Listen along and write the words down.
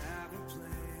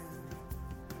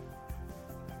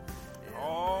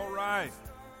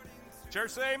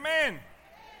Church say amen.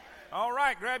 All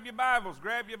right, grab your Bibles.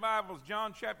 Grab your Bibles.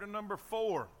 John chapter number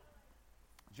 4.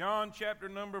 John chapter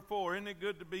number 4. Isn't it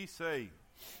good to be saved?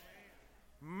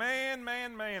 Man,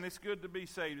 it's good to be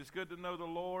saved. It's good to know the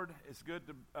Lord. It's good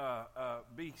to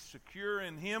be secure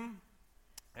in Him.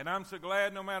 And I'm so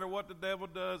glad no matter what the devil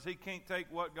does, he can't take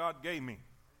what God gave me.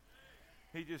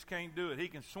 He just can't do it. He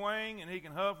can swing and he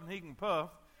can huff and he can puff.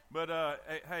 But,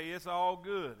 hey, it's all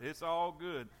good. It's all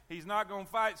good. He's not going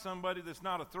to fight somebody that's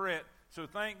not a threat. So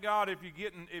thank God if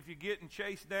you're getting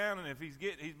chased down and if he's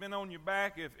been on your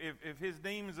back, if his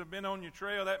demons have been on your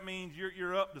trail, that means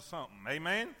you're up to something.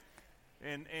 Amen?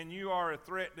 And you are a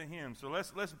threat to him. So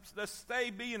let's stay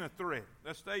being a threat.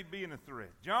 Let's stay being a threat.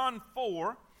 John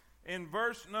 4 in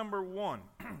verse number 1.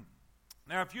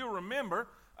 Now, if you remember,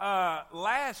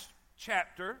 last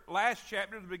chapter,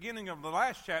 the beginning of the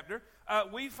last chapter,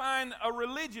 we find a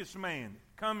religious man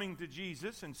coming to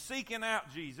Jesus and seeking out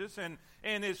Jesus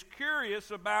and is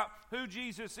curious about who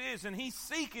Jesus is, and he's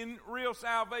seeking real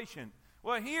salvation.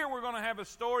 Well, here we're going to have a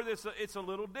story it's a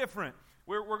little different.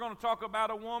 We're going to talk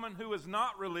about a woman who is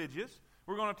not religious.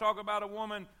 We're going to talk about a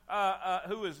woman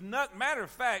who is not, matter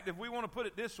of fact, if we want to put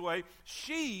it this way,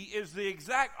 she is the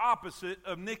exact opposite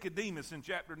of Nicodemus in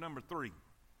chapter number 3.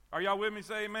 Are y'all with me?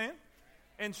 Say amen.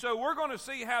 And so we're going to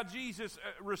see how Jesus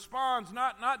responds,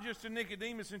 not just to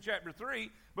Nicodemus in chapter 3,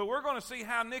 but we're going to see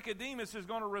how Nicodemus is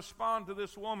going to respond to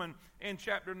this woman in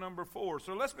chapter number 4.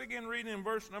 So let's begin reading in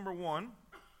verse number 1.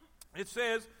 It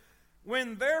says,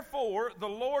 "When therefore the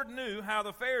Lord knew how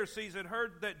the Pharisees had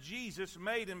heard that Jesus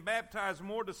made and baptized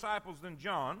more disciples than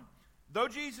John, though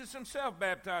Jesus himself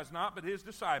baptized not, but his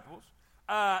disciples,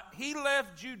 he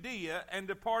left Judea and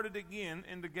departed again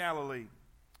into Galilee.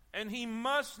 And he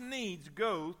must needs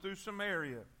go through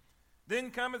Samaria.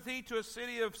 Then cometh he to a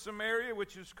city of Samaria,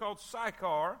 which is called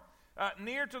Sychar,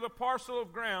 near to the parcel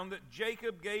of ground that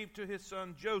Jacob gave to his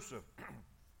son Joseph.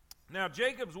 Now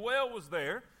Jacob's well was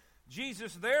there.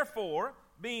 Jesus therefore,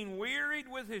 being wearied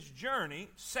with his journey,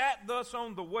 sat thus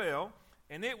on the well,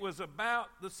 and it was about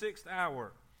the 6th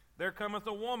hour. There cometh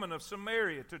a woman of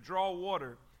Samaria to draw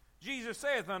water. Jesus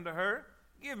saith unto her,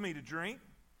 Give me to drink.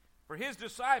 For his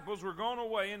disciples were gone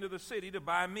away into the city to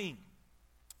buy meat.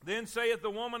 Then saith the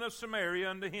woman of Samaria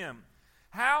unto him,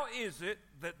 How is it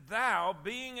that thou,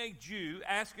 being a Jew,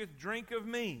 askest drink of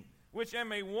me, which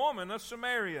am a woman of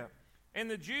Samaria? And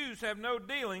the Jews have no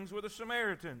dealings with the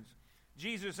Samaritans.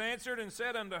 Jesus answered and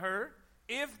said unto her,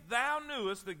 If thou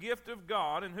knewest the gift of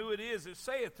God, and who it is that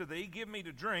saith to thee, Give me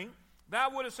to drink, thou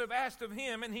wouldest have asked of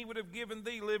him, and he would have given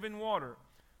thee living water.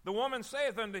 The woman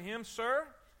saith unto him, Sir,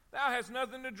 thou hast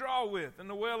nothing to draw with, and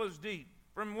the well is deep.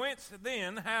 From whence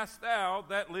then hast thou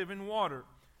that living water?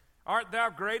 Art thou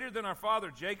greater than our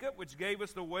father Jacob, which gave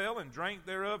us the well, and drank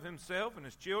thereof himself, and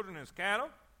his children, and his cattle?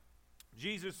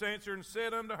 Jesus answered and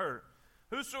said unto her,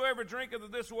 Whosoever drinketh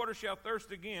of this water shall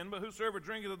thirst again, but whosoever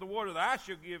drinketh of the water that I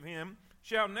shall give him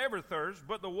shall never thirst,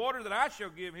 but the water that I shall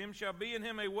give him shall be in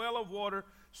him a well of water,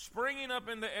 springing up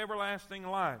into everlasting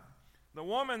life. The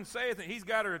woman saith," he's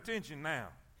got her attention now.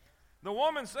 "The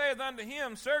woman saith unto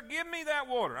him, Sir, give me that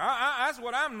water." That's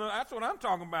what I'm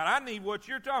talking about. I need what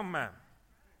you're talking about.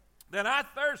 "That I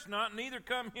thirst not, neither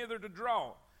come hither to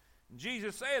draw. And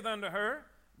Jesus saith unto her,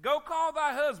 Go call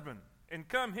thy husband, and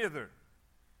come hither."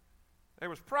 There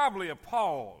was probably a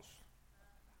pause.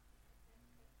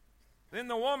 Then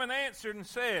the woman answered and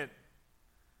said,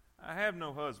 "I have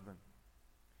no husband."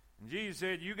 And Jesus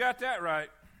said, "You got that right.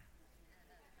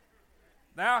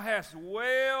 Thou hast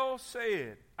well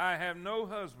said, I have no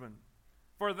husband.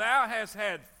 For thou hast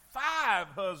had 5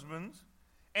 husbands,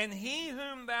 and he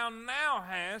whom thou now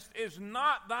hast is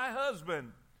not thy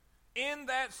husband. In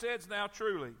that saidst thou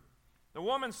truly." The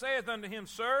woman saith unto him,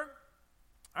 "Sir,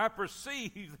 I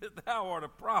perceive that thou art a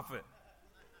prophet.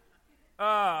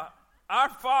 Our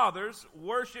fathers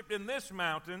worshipped in this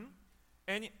mountain."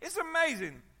 And it's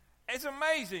amazing. It's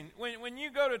amazing when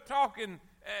you go to talking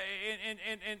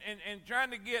and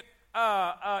trying to get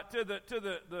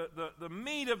to the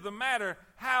meat of the matter,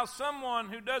 how someone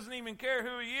who doesn't even care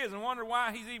who he is and wonder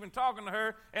why he's even talking to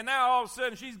her, and now all of a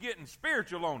sudden she's getting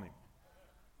spiritual on him.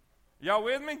 Y'all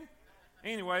with me?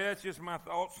 Anyway, that's just my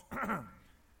thoughts.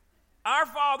 "Our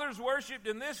fathers worshipped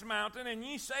in this mountain, and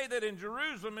ye say that in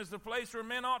Jerusalem is the place where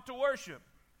men ought to worship."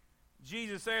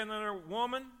 Jesus said unto her,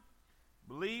 "Woman,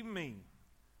 believe me,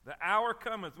 the hour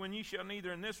cometh when ye shall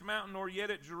neither in this mountain nor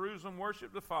yet at Jerusalem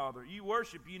worship the Father. You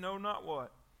worship ye know not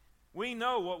what. We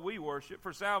know what we worship,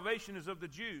 for salvation is of the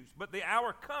Jews. But the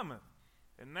hour cometh,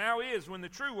 and now is, when the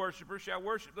true worshipers shall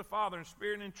worship the Father in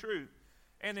spirit and in truth.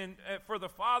 For the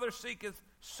Father seeketh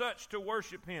such to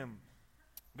worship him.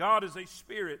 God is a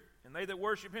spirit, and they that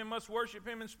worship him must worship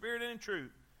him in spirit and in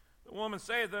truth. The woman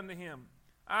saith unto him,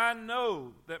 I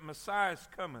know that Messiah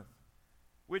cometh,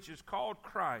 which is called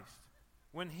Christ.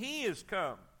 When he is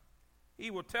come,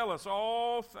 he will tell us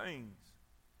all things.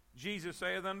 Jesus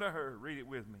saith unto her, read it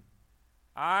with me,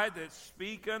 I that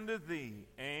speak unto thee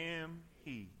am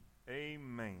he.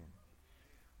 Amen.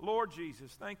 Lord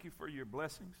Jesus, thank you for your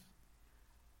blessings.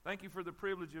 Thank you for the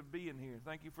privilege of being here.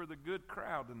 Thank you for the good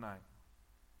crowd tonight.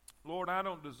 Lord, I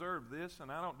don't deserve this,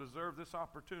 and I don't deserve this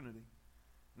opportunity,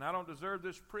 and I don't deserve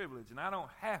this privilege, and I don't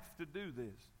have to do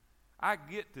this. I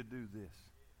get to do this.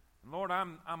 And Lord,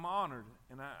 I'm honored,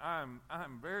 and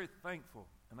I'm very thankful,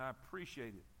 and I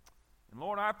appreciate it. And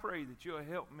Lord, I pray that you'll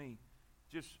help me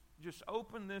just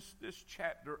open this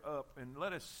chapter up and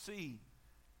let us see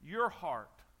your heart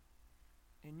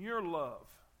and your love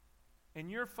and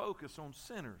your focus on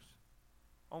sinners,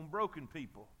 on broken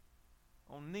people,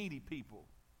 on needy people,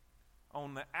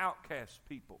 on the outcast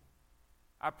people.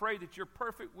 I pray that your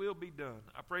perfect will be done.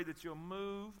 I pray that you'll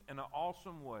move in an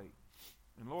awesome way.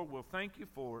 And Lord, we'll thank you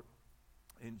for it.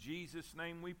 In Jesus'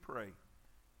 name we pray.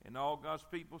 And all God's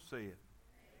people say it.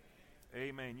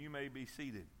 Amen. You may be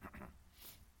seated.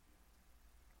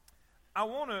 I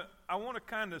want to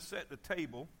kind of set the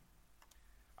table.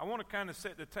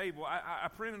 I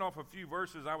printed off a few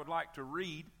verses I would like to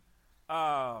read,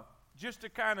 just to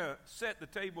kind of set the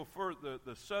table for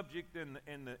the subject in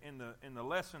the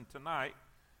lesson tonight.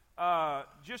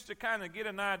 Just to kind of get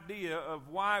an idea of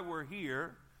why we're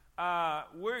here.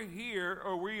 We're here,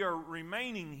 or we are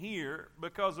remaining here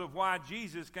because of why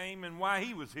Jesus came and why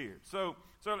he was here. So,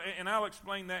 and I'll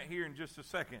explain that here in just a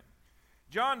second.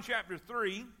 John chapter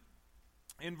 3,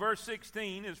 in verse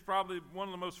 16, is probably one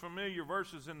of the most familiar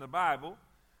verses in the Bible.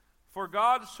 For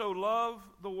God so loved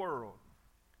the world,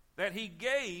 that he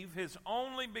gave his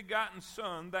only begotten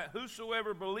Son, that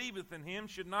whosoever believeth in him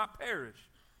should not perish,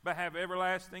 but have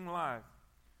everlasting life.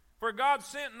 For God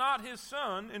sent not his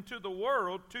Son into the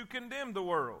world to condemn the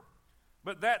world,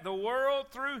 but that the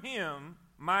world through him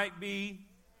might be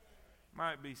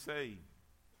saved.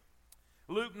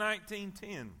 Luke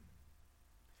 19:10.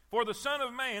 For the Son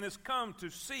of Man is come to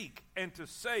seek and to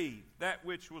save that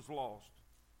which was lost.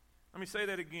 Let me say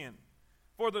that again.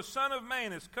 For the Son of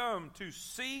Man is come to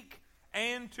seek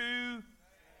and to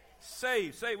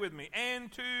save. Say it with me.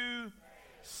 And to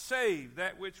save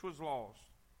that which was lost.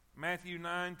 Matthew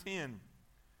 9:10.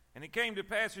 And it came to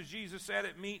pass as Jesus sat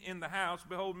at meat in the house,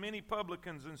 behold, many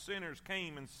publicans and sinners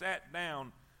came and sat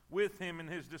down with him and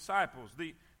his disciples.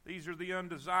 These are the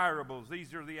undesirables.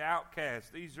 These are the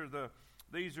outcasts. These are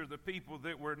the people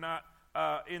that were not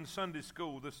in Sunday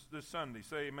school this Sunday.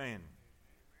 Say amen.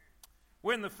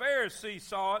 When the Pharisees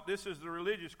saw it, this is the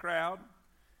religious crowd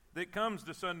that comes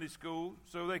to Sunday school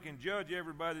so they can judge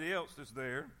everybody else that's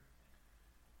there.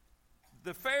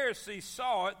 The Pharisees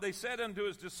saw it. They said unto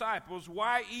his disciples,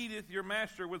 why eateth your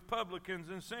master with publicans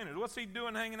and sinners? What's he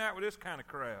doing hanging out with this kind of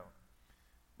crowd?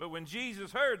 But when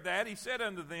Jesus heard that, he said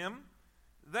unto them,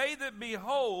 they that be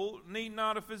whole need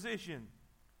not a physician,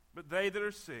 but they that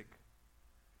are sick.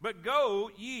 But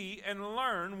go ye and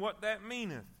learn what that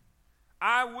meaneth.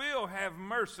 I will have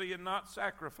mercy and not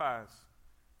sacrifice,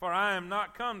 for I am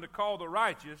not come to call the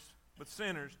righteous, but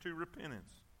sinners to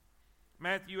repentance.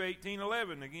 Matthew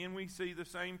 18:11, again we see the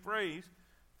same phrase.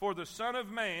 For the Son of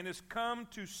Man is come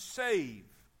to save.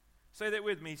 Say that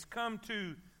with me. He's come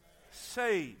to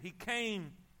save. He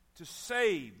came to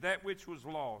save that which was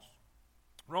lost.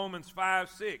 Romans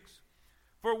 5:6.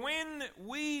 For when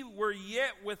we were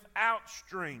yet without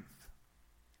strength,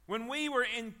 when we were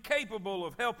incapable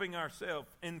of helping ourselves,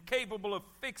 incapable of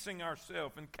fixing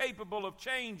ourselves, incapable of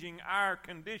changing our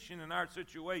condition and our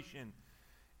situation,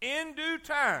 in due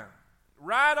time,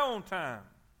 right on time,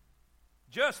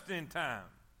 just in time,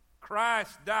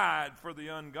 Christ died for the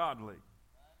ungodly.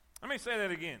 Let me say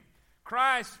that again.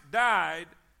 Christ died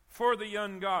for the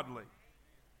ungodly.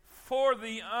 For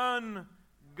the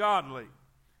ungodly.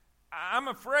 I'm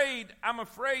afraid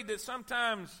that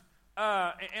sometimes,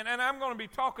 and I'm going to be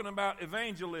talking about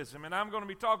evangelism, and I'm going to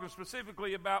be talking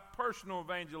specifically about personal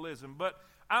evangelism, but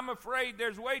I'm afraid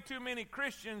there's way too many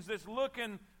Christians that's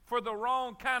looking for the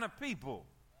wrong kind of people.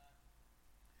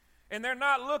 And they're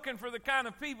not looking for the kind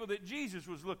of people that Jesus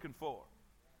was looking for.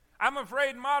 I'm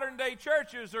afraid modern day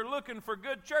churches are looking for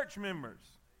good church members.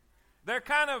 They're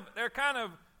kind of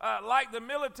like the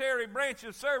military branch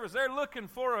of service. They're looking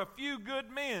for a few good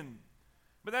men.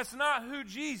 But that's not who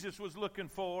Jesus was looking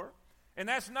for. And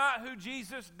that's not who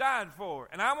Jesus died for.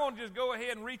 And I want to just go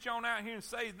ahead and reach on out here and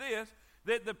say this,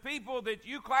 that the people that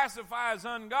you classify as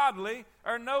ungodly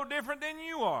are no different than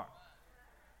you are.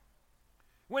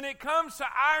 when it comes to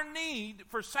our need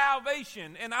for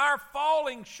salvation and our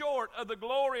falling short of the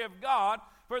glory of God,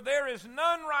 for there is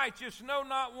none righteous, no,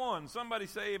 not one. Somebody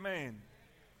say amen.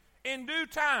 In due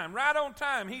time, right on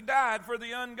time, he died for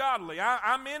the ungodly.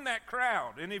 I'm in that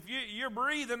crowd. And if you're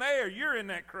breathing air, you're in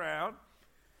that crowd.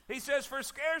 He says, for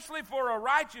scarcely for a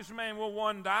righteous man will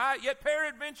one die, yet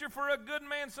peradventure for a good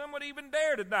man some would even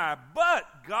dare to die. But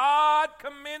God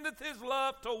commendeth his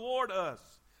love toward us,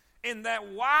 in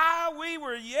that while we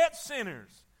were yet sinners,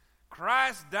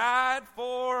 Christ died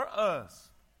for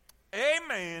us.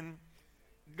 Amen.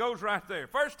 Goes right there.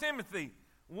 1 Timothy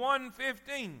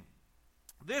 1:15.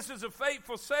 This is a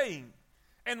faithful saying,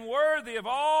 and worthy of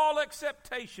all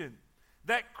acceptation,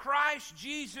 that Christ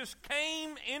Jesus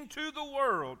came into the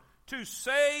world to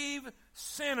save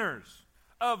sinners,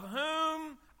 of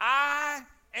whom I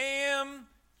am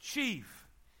chief.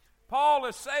 Paul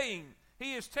is saying,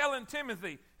 he is telling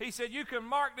Timothy, he said, you can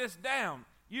mark this down.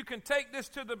 You can take this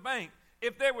to the bank.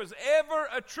 If there was ever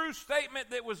a true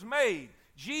statement that was made,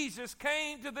 Jesus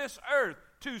came to this earth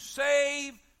to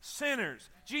save sinners.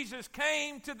 Jesus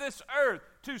came to this earth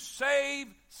to save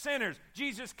sinners.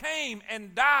 Jesus came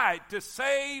and died to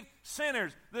save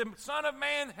sinners. The Son of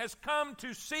Man has come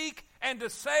to seek and to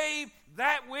save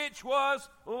that which was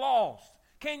lost.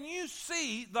 Can you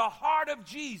see the heart of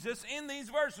Jesus in these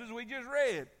verses we just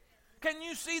read? Can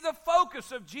you see the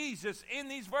focus of Jesus in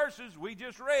these verses we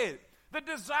just read? The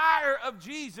desire of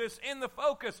Jesus in the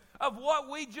focus of what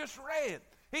we just read.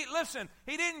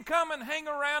 He didn't come and hang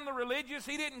around the religious.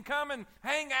 He didn't come and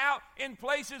hang out in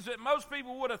places that most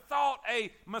people would have thought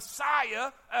a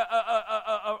Messiah,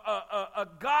 a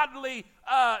godly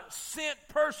sent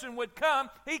person would come.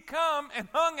 He come and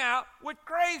hung out with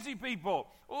crazy people,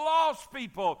 lost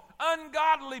people,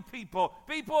 ungodly people,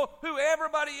 people who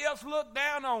everybody else looked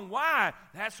down on. Why?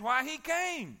 That's why he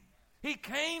came. He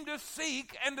came to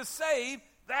seek and to save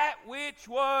that which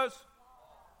was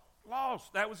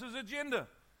lost. That was his agenda.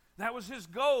 That was his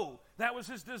goal. That was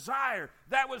his desire.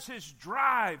 That was his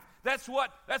drive.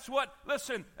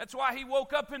 Listen, that's why he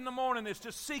woke up in the morning, is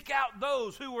to seek out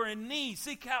those who were in need,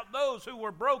 seek out those who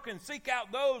were broken, seek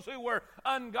out those who were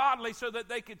ungodly so that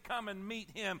they could come and meet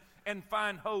him and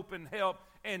find hope and help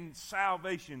and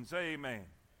salvation. Say amen.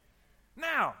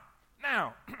 Now,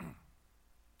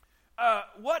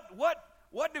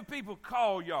 what do people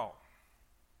call y'all?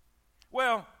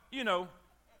 Well,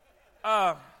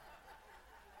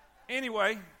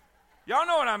 anyway, y'all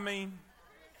know what I mean.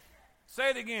 Say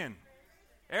it again.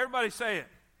 Everybody say it.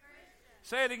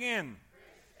 Say it again.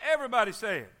 Everybody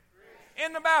say it.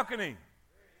 In the balcony.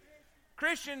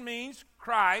 Christian means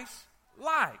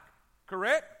Christ-like.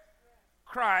 Correct?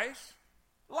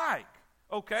 Christ-like.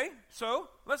 Okay, so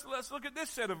let's look at this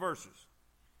set of verses.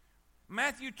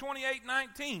 Matthew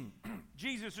 28:19.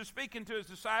 Jesus is speaking to his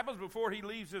disciples before he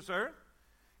leaves this earth.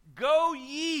 Go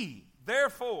ye,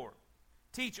 therefore,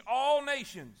 teach all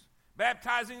nations,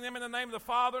 baptizing them in the name of the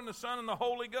Father and the Son and the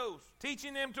Holy Ghost,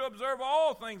 teaching them to observe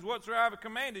all things whatsoever I have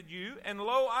commanded you, and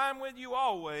lo, I am with you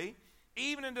always,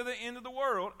 even unto the end of the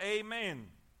world. Amen.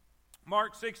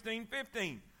 Mark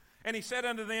 16:15. And he said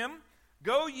unto them,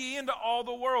 go ye into all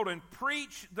the world and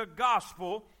preach the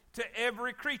gospel to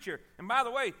every creature. And by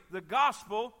the way, the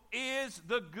gospel is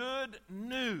the good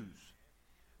news.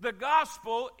 The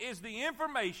gospel is the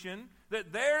information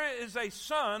that there is a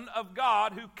Son of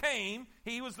God who came.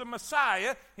 He was the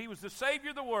Messiah. He was the Savior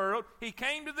of the world. He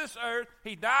came to this earth.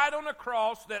 He died on a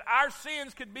cross that our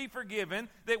sins could be forgiven,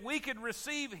 that we could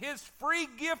receive his free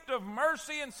gift of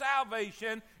mercy and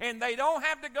salvation, and they don't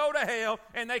have to go to hell,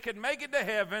 and they could make it to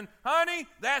heaven. Honey,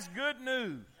 that's good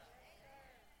news.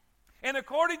 And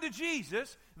according to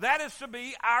Jesus, that is to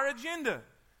be our agenda.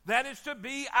 That is to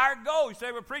be our goal. You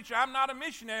say, well, preacher, I'm not a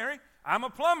missionary. I'm a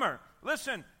plumber.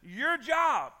 Listen, your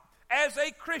job as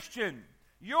a Christian,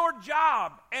 your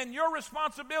job and your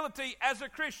responsibility as a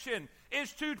Christian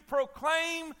is to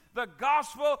proclaim the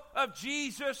gospel of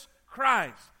Jesus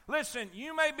Christ. Listen,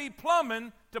 you may be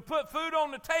plumbing to put food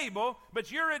on the table,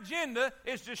 but your agenda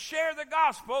is to share the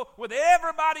gospel with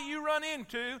everybody you run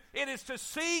into. It is to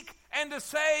seek and to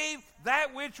save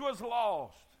that which was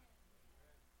lost.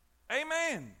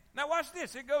 Amen. Now watch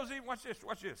this. It goes in, watch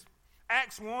this.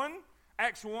 Acts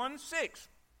 1:6.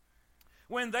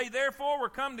 When they therefore were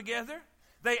come together,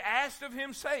 they asked of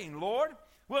him, saying, Lord,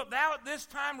 wilt thou at this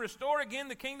time restore again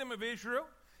the kingdom of Israel?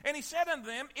 And he said unto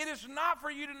them, it is not for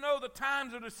you to know the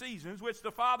times or the seasons which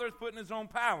the Father hath put in his own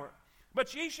power.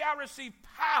 But ye shall receive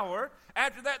power.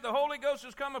 After that the Holy Ghost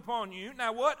has come upon you.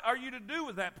 Now what are you to do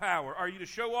with that power? Are you to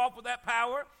show off with that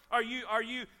power? Are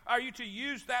you to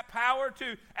use that power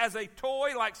to as a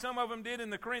toy like some of them did in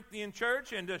the Corinthian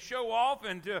church and to show off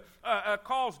and to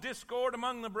cause discord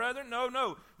among the brethren?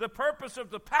 No. The purpose of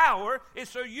the power is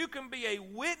so you can be a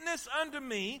witness unto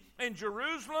me in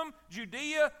Jerusalem,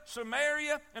 Judea,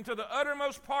 Samaria, and to the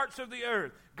uttermost parts of the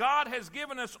earth. God has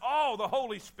given us all the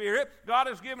Holy Spirit. God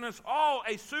has given us all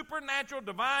a supernatural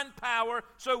divine power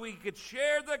so we could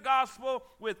share the gospel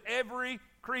with every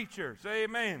creature. Say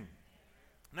amen.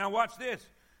 Now watch this.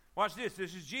 Watch this.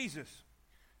 This is Jesus.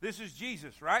 This is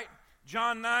Jesus, right?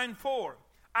 John 9:4.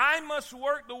 I must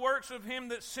work the works of him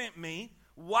that sent me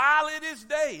while it is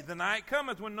day. The night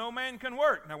cometh when no man can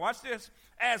work. Now watch this.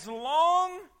 As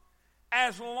long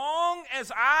as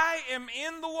I am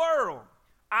in the world,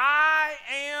 I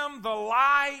am the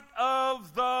light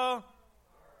of the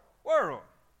world.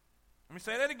 Let me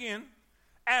say that again.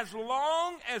 As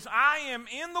long as I am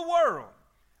in the world,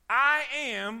 I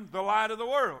am the light of the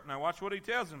world. Now watch what he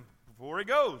tells them before he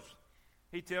goes.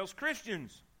 He tells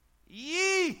Christians,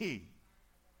 ye.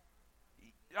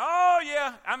 Oh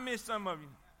yeah, I missed some of you.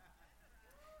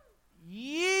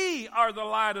 Ye are the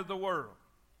light of the world.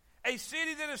 A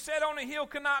city that is set on a hill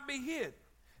cannot be hid.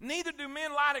 Neither do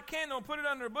men light a candle and put it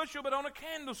under a bushel, but on a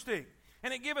candlestick.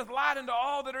 And it giveth light unto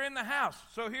all that are in the house.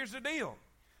 So here's the deal.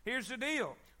 Here's the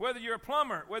deal. Whether you're a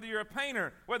plumber, whether you're a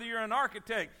painter, whether you're an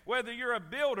architect, whether you're a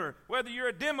builder, whether you're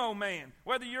a demo man,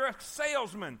 whether you're a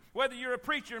salesman, whether you're a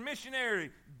preacher,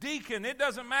 missionary, deacon, it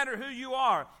doesn't matter who you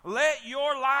are. Let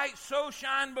your light so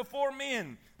shine before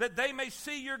men that they may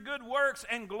see your good works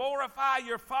and glorify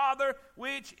your Father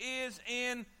which is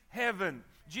in heaven.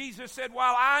 Jesus said,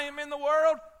 while I am in the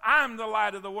world, I'm the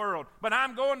light of the world. But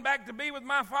I'm going back to be with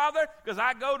my Father because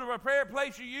I go to prepare a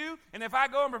place for you. And if I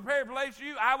go and prepare a place for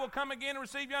you, I will come again and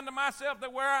receive you unto myself,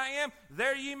 that where I am,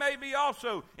 there ye may be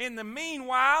also. In the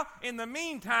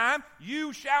meantime,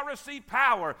 you shall receive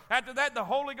power. After that, the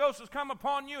Holy Ghost has come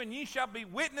upon you, and ye shall be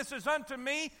witnesses unto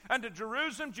me, unto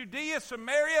Jerusalem, Judea,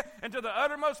 Samaria, and to the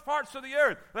uttermost parts of the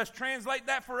earth. Let's translate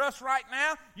that for us right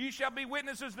now. You shall be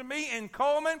witnesses to me in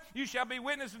Coleman. You shall be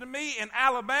witnesses to me in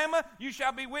Alabama. You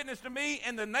shall be witness to me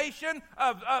in the nation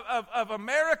of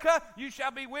America. You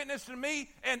shall be witness to me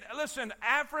in, listen,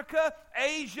 Africa,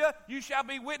 Asia. You shall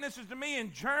be witnesses to me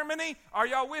in Germany. Are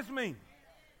y'all with me?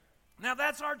 Now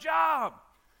that's our job.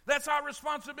 That's our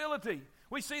responsibility.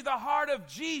 We see the heart of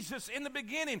Jesus in the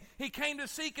beginning. He came to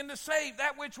seek and to save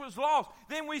that which was lost.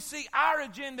 Then we see our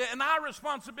agenda and our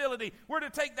responsibility. We're to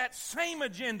take that same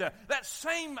agenda, that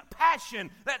same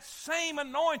passion, that same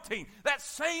anointing, that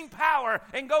same power,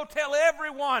 and go tell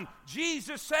everyone,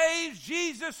 Jesus saves,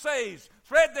 Jesus saves.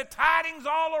 Spread the tidings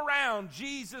all around,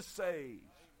 Jesus saves.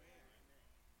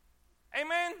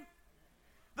 Amen?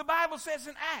 The Bible says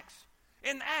in Acts,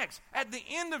 at the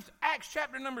end of Acts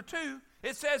chapter number 2,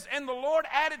 it says, and the Lord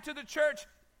added to the church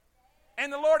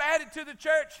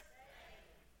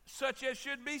such as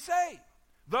should be saved.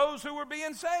 Those who were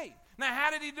being saved. Now,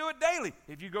 how did he do it daily?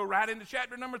 If you go right into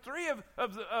chapter number 3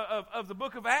 of the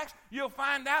book of Acts, you'll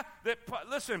find out that,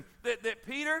 listen, that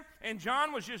Peter and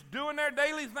John was just doing their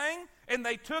daily thing, and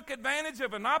they took advantage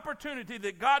of an opportunity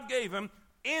that God gave them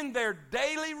in their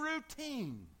daily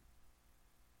routine.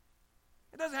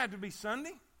 It doesn't have to be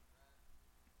Sunday.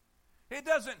 It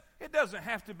doesn't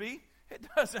have to be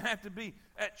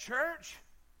at church.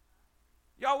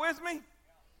 Y'all with me?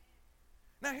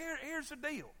 Now here's the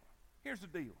deal. Here's the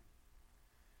deal.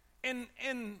 In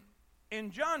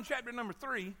John chapter number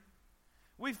 3,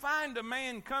 we find a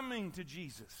man coming to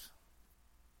Jesus.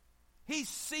 He's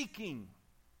seeking.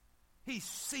 He's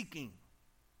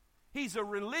a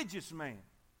religious man.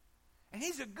 And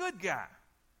he's a good guy.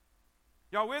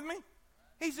 Y'all with me?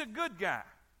 He's a good guy.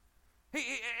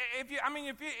 If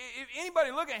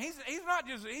anybody look at him,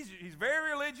 he's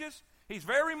very religious. He's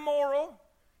very moral.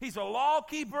 He's a law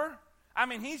keeper. I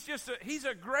mean, he's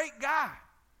a great guy.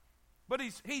 But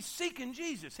he's seeking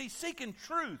Jesus. He's seeking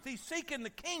truth. He's seeking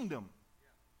the kingdom.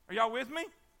 Are y'all with me?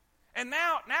 And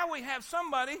now we have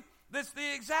somebody that's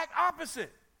the exact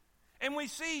opposite. And we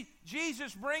see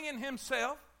Jesus bringing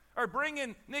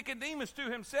Nicodemus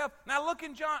to himself. Now look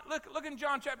in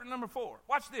John chapter number 4.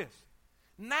 Watch this.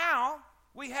 Now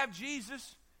we have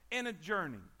Jesus in a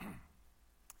journey.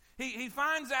 He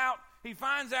finds out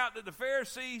that the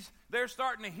Pharisees, they're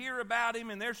starting to hear about him,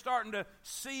 and they're starting to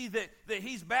see that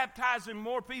he's baptizing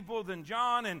more people than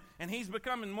John, and he's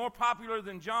becoming more popular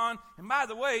than John. And by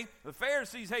the way, the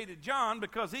Pharisees hated John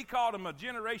because he called them a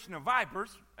generation of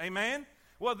vipers. Amen?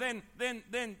 Well, then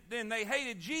they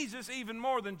hated Jesus even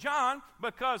more than John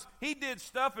because he did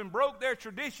stuff and broke their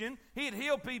tradition. He'd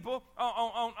heal people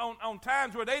on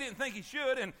times where they didn't think he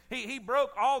should, and he broke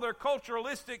all their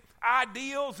culturalistic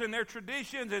ideals and their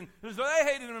traditions, and so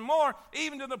they hated him more,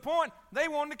 even to the point they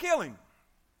wanted to kill him.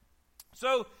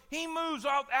 So he moves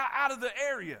out of the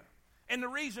area. And the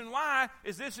reason why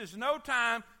is this is no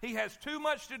time. He has too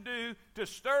much to do to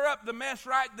stir up the mess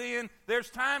right then. There's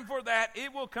time for that.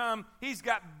 It will come. He's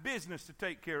got business to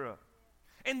take care of.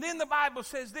 And then the Bible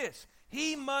says this.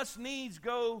 He must needs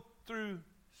go through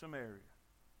Samaria.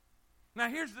 Now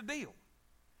here's the deal.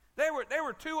 There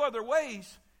were two other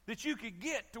ways that you could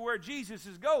get to where Jesus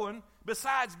is going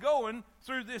besides going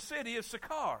through this city of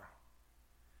Sychar.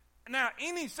 Now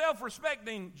any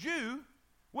self-respecting Jew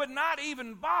would not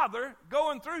even bother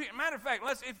going through here. Matter of fact,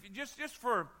 just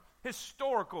for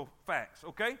historical facts,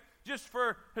 okay? Just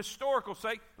for historical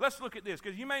sake, let's look at this,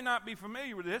 because you may not be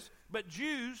familiar with this, but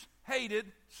Jews hated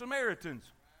Samaritans.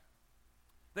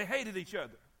 They hated each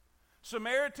other.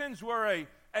 Samaritans were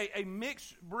a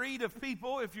mixed breed of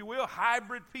people, if you will,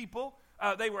 hybrid people.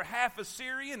 They were half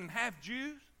Assyrian and half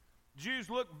Jews. Jews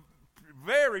looked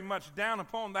very much down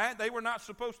upon that. They were not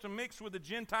supposed to mix with the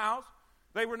Gentiles.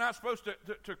 They were not supposed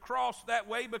to cross that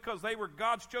way because they were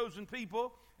God's chosen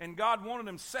people, and God wanted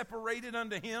them separated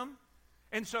unto Him.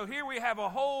 And so here we have a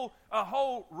whole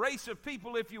race of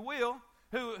people, if you will,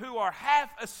 who are half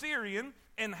Assyrian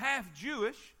and half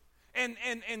Jewish. And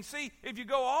see, if you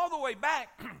go all the way back,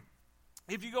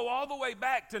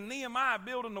 to Nehemiah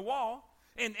building the wall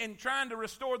and trying to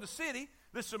restore the city,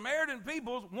 the Samaritan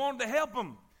people wanted to help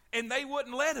them, and they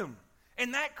wouldn't let them.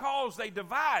 And that caused a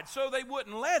divide, so they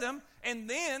wouldn't let him, and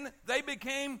then they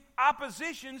became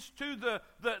oppositions to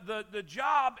the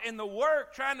job and the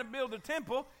work trying to build the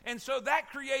temple, and so that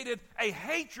created a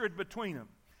hatred between them.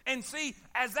 And see,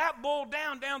 as that boiled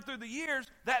down through the years,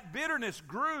 that bitterness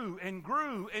grew and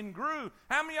grew and grew.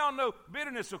 How many of y'all know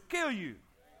bitterness will kill you?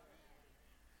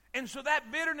 And so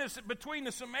that bitterness between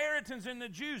the Samaritans and the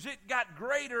Jews, it got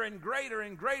greater and greater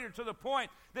and greater to the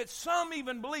point that some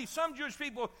Jewish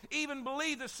people even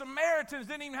believe the Samaritans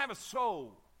didn't even have a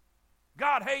soul.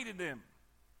 God hated them.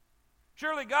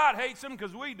 Surely God hates them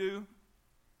because we do.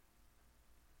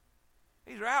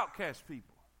 These are outcast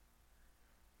people.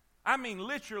 I mean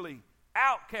literally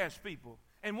outcast people.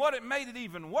 And what it made it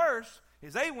even worse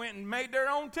is they went and made their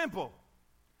own temple.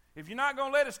 If you're not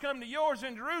going to let us come to yours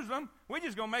in Jerusalem, we're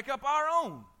just going to make up our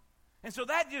own. And so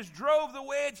that just drove the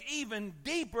wedge even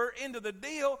deeper into the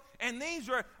deal. And these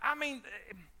were, I mean,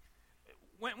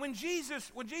 when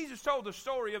Jesus told the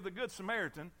story of the Good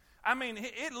Samaritan, I mean,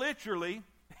 it literally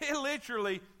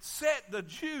set the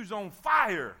Jews on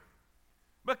fire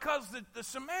because the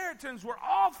Samaritans were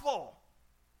awful.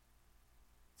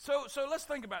 So let's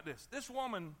think about this. This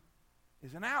woman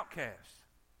is an outcast.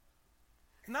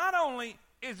 Not only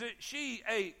is she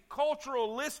a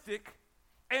culturalistic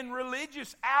and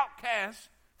religious outcast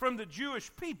from the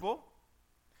Jewish people,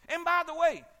 and by the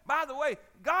way,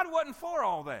 God wasn't for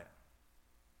all that.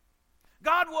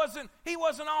 He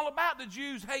wasn't all about the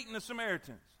Jews hating the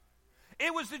Samaritans.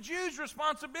 It was the Jews'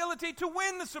 responsibility to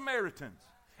win the Samaritans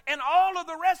and all of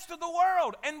the rest of the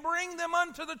world and bring them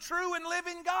unto the true and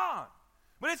living God.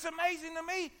 But it's amazing to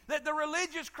me that the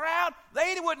religious crowd,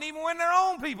 they wouldn't even win their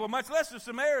own people, much less the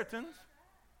Samaritans.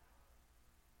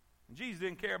 And Jesus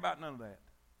didn't care about none of that.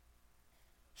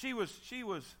 She was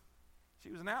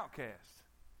an outcast.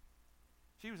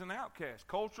 She was an outcast.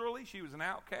 Culturally, she was an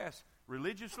outcast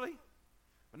religiously.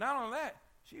 But not only that,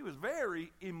 she was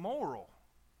very immoral.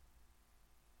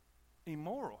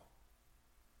 Immoral.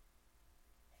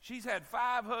 She's had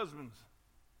 5 husbands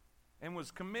and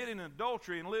was committing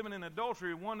adultery and living in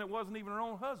adultery with one that wasn't even her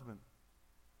own husband.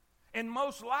 And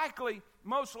most likely,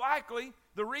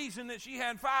 the reason that she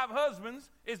had 5 husbands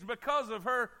is because of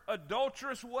her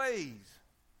adulterous ways.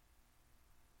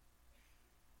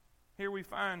 Here we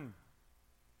find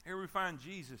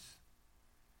Jesus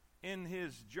in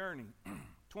his journey.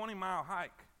 20-mile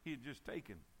hike he had just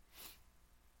taken.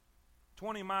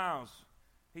 20 miles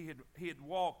he had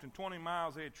walked, and 20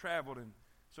 miles they had traveled, and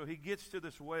so he gets to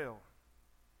this well.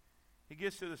 He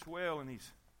gets to this well, and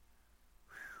he's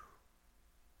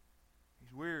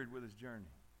wearied with his journey.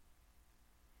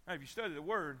 Now, if you study the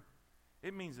word,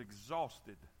 it means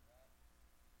exhausted.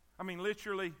 I mean,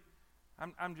 literally,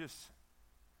 I'm just,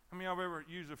 how many of y'all have ever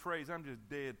used the phrase, I'm just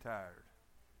dead tired?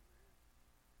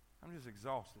 I'm just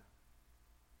exhausted.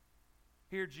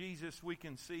 Here, Jesus, we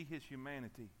can see his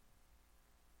humanity.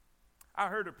 I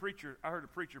heard a preacher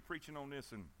preaching on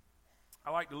this, and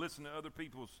I like to listen to other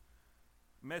people's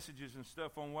messages and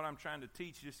stuff on what I'm trying to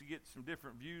teach just to get some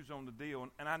different views on the deal.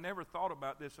 And I never thought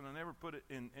about this, and I never put it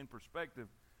in perspective.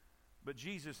 But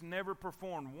Jesus never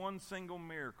performed one single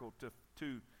miracle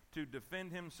to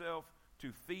defend himself,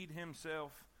 to feed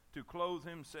himself, to clothe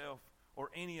himself, or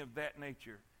any of that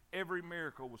nature. Every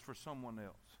miracle was for someone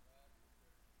else.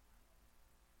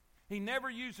 He never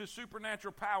used his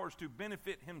supernatural powers to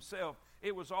benefit himself.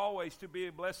 It was always to be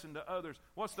a blessing to others.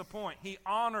 What's the point? He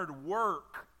honored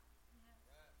work.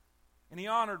 And he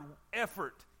honored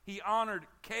effort. He honored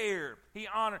care. He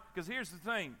honored, because here's the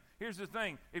thing.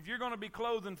 If you're going to be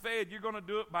clothed and fed, you're going to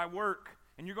do it by work.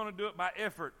 And you're going to do it by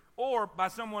effort. Or by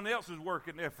someone else's work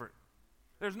and effort.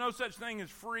 There's no such thing as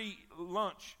free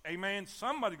lunch. Amen?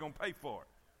 Somebody's going to pay for it.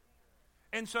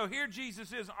 And so here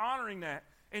Jesus is honoring that.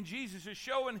 And Jesus is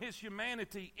showing his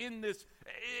humanity in this.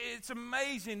 It's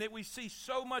amazing that we see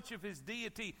so much of his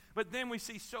deity, but then we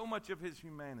see so much of his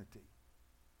humanity.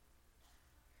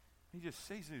 He just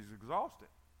sees he's exhausted.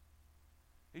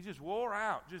 He just wore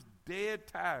out, just dead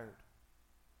tired.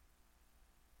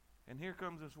 And here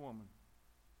comes this woman.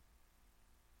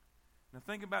 Now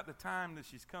think about the time that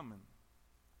she's coming.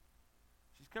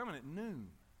 She's coming at noon.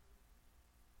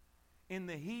 In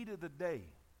the heat of the day.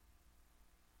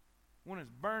 When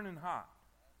it's burning hot.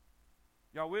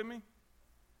 Y'all with me?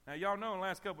 Now y'all know in the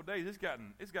last couple of days it's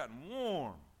gotten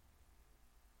warm.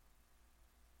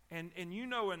 And you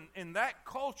know in that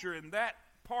culture, in that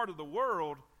part of the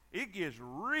world, it gets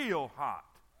real hot.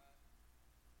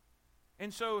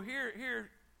 And so here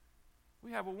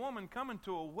we have a woman coming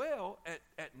to a well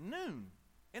at noon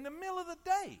in the middle of the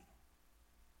day.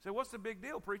 So what's the big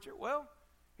deal, preacher? Well,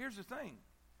 here's the thing.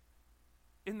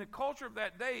 In the culture of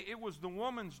that day, it was the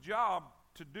woman's job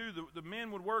to do, the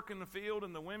men would work in the field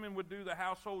and the women would do the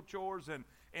household chores, and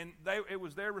it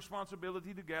was their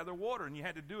responsibility to gather water, and you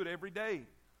had to do it every day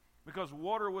because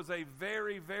water was a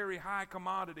very, very high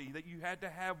commodity that you had to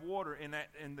have water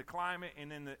in the climate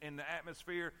and in the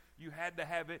atmosphere. You had to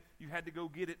have it. You had to go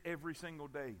get it every single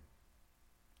day.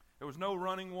 There was no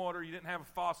running water. You didn't have a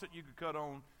faucet you could cut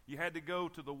on. You had to go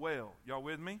to the well. Y'all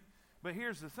with me? But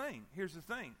here's the thing.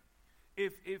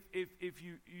 If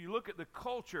you look at the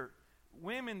culture,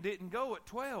 women didn't go at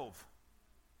 12.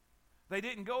 They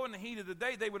didn't go in the heat of the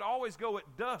day. They would always go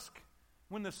at dusk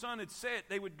when the sun had set.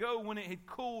 They would go when it had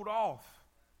cooled off.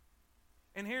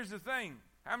 And here's the thing.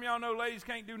 How many of y'all know ladies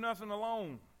can't do nothing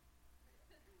alone?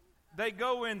 They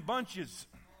go in bunches.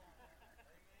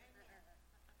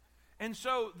 And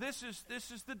so this is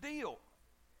the deal.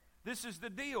 This is the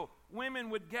deal.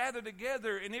 Women would gather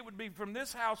together, and it would be from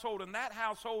this household and that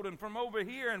household and from over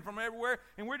here and from everywhere,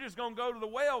 and we're just going to go to the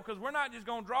well because we're not just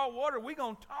going to draw water. We're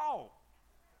going to talk.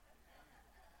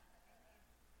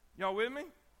 Y'all with me?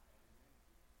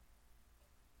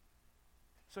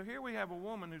 So here we have a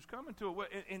woman who's coming to a well,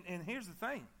 and here's the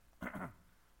thing.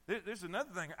 There's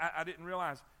another thing I didn't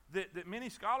realize, that many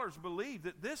scholars believe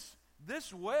that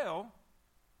this well,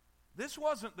 this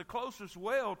wasn't the closest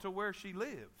well to where she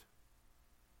lived.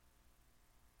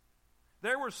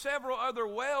 There were several other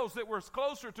wells that were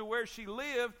closer to where she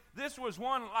lived. This was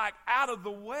one like out of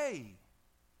the way.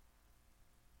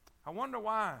 I wonder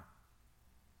why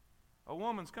a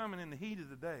woman's coming in the heat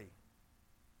of the day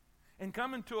and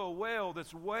coming to a well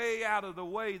that's way out of the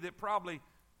way that probably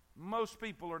most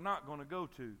people are not going to go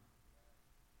to.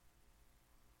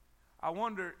 I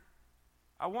wonder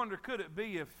could it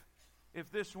be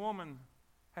if this woman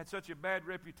had such a bad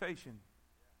reputation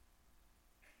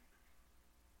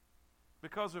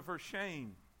because of her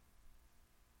shame.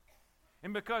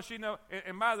 And because,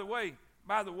 and by the way,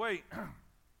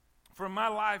 from my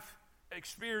life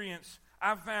experience,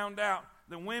 I've found out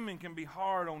that women can be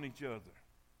hard on each other.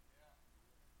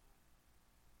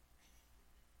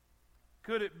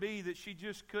 Could it be that she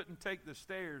just couldn't take the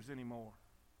stares anymore?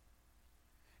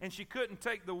 And she couldn't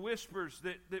take the whispers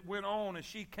that went on as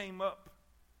she came up.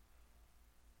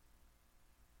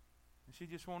 And she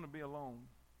just wanted to be alone.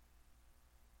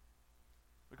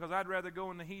 Because I'd rather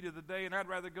go in the heat of the day, and I'd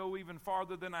rather go even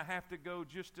farther than I have to go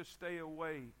just to stay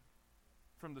away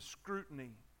from the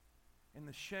scrutiny and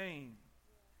the shame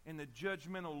and the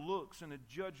judgmental looks and the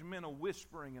judgmental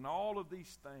whispering and all of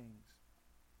these things.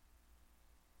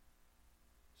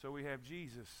 So we have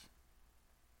Jesus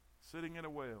sitting at a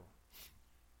well.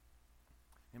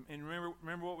 And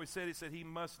remember what we said? It said he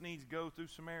must needs go through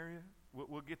Samaria.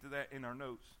 We'll get to that in our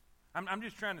notes. I'm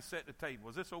just trying to set the table.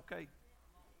 Is this okay?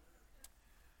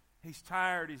 He's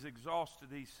tired. He's exhausted.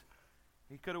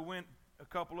 He could have went a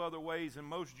couple other ways, and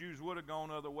most Jews would have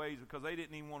gone other ways because they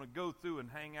didn't even want to go through and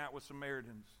hang out with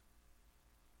Samaritans.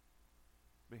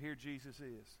 But here Jesus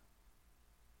is,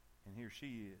 and here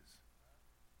she is.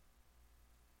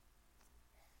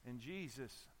 And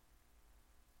Jesus,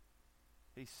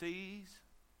 he sees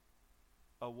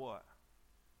a what?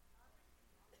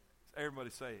 Everybody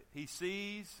say it. He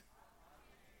sees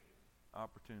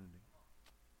opportunity.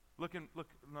 Look at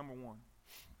number one.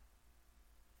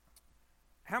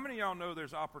 How many of y'all know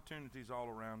there's opportunities all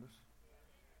around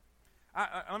us?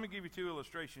 Let me give you two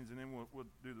illustrations and then we'll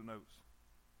do the notes.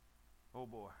 Oh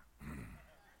boy.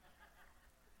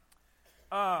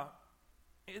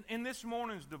 In this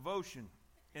morning's devotion,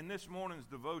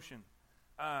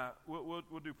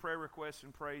 we'll do prayer requests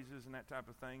and praises and that type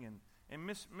of thing. And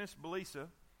Miss Belisa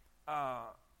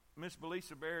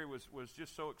Berry was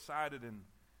just so excited,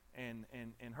 and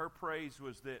her praise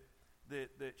was that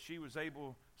she was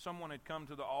able. Someone had come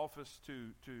to the office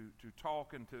to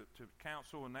talk and to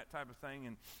counsel and that type of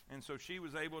thing, and so she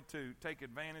was able to take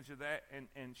advantage of that,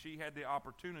 and she had the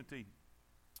opportunity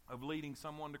of leading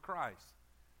someone to Christ.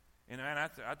 And man, I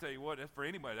tell you what, that's for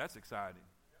anybody, that's exciting.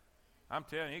 I'm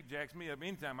telling you, it jacks me up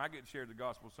anytime I get to share the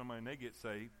gospel with somebody and they get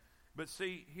saved. But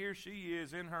see, here she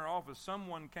is in her office.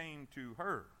 Someone came to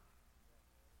her,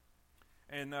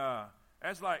 and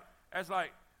that's like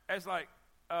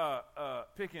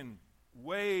picking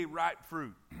way ripe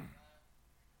fruit.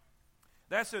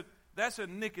 That's a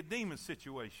Nicodemus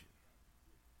situation.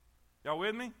 Y'all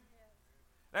with me?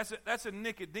 That's a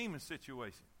Nicodemus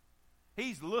situation.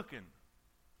 He's looking.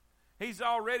 He's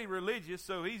already religious,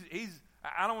 so he's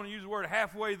I don't want to use the word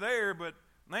halfway there, but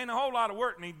there ain't a whole lot of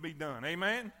work need to be done.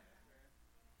 Amen?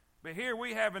 But here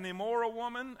we have an immoral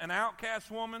woman, an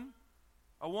outcast woman,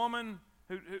 a woman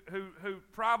who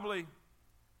probably,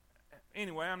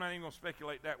 anyway, I'm not even going to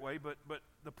speculate that way, but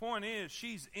the point is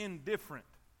she's indifferent.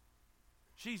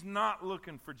 She's not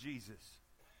looking for Jesus.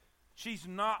 She's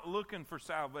not looking for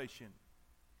salvation.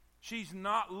 She's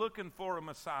not looking for a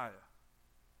Messiah.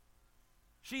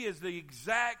 She is the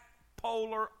exact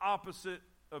polar opposite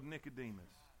of Nicodemus.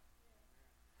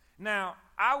 Now,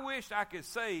 I wish I could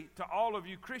say to all of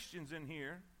you Christians in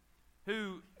here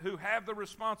who have the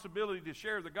responsibility to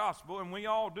share the gospel, and we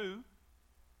all do.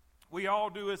 We all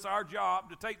do. It's our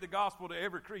job to take the gospel to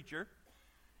every creature.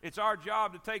 It's our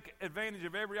job to take advantage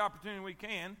of every opportunity we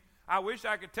can. I wish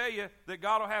I could tell you that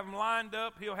God will have them lined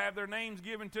up. He'll have their names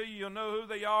given to you. You'll know who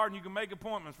they are, and you can make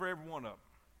appointments for every one of them.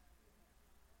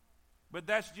 But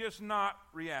that's just not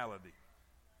reality.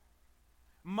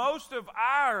 Most of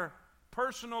our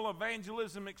personal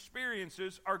evangelism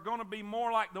experiences are going to be more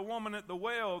like the woman at the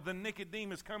well than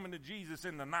Nicodemus coming to Jesus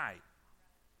in the night.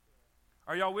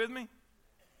 Are y'all with me?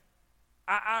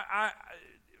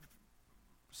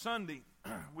 Sunday,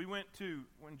 we went to,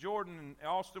 when Jordan and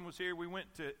Austin was here, we went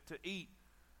to eat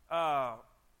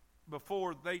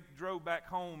before they drove back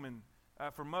home and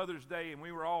for Mother's Day, and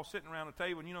we were all sitting around the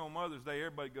table. And you know, on Mother's Day,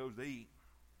 everybody goes to eat.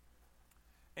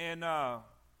 And I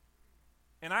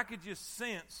could just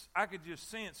sense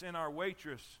in our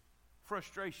waitress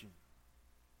frustration.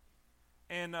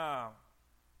 And man,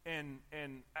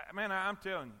 I'm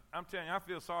telling you, I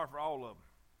feel sorry for all of them.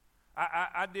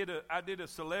 I did a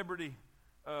celebrity.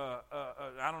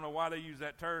 I don't know why they use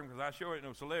that term because I sure ain't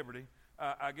no celebrity.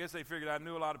 I guess they figured I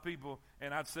knew a lot of people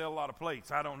and I'd sell a lot of plates.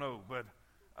 I don't know, but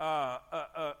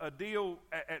a deal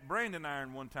at Brandon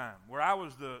Iron one time where I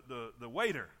was the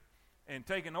waiter and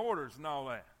taking orders and all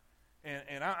that.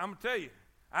 And I'm gonna tell you,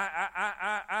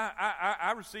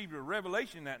 I received a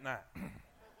revelation that night.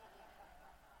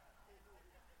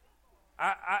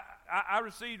 I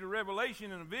received a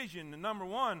revelation and a vision. And number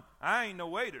one, I ain't no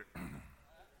waiter.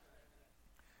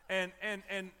 and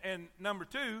number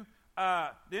two,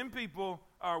 them people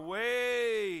are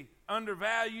way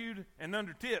undervalued and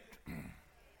undertipped.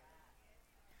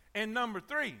 And number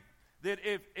three, that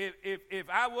if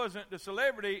I wasn't the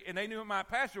celebrity and they knew who my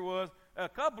pastor was, a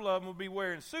couple of them would be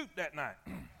wearing suit that night.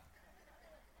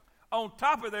 On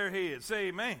top of their heads, say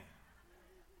amen.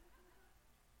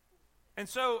 And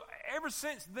so ever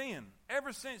since then,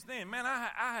 man,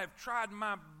 I have tried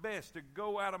my best to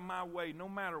go out of my way, no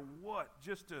matter what,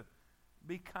 just to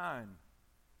be kind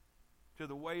to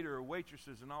the waiter or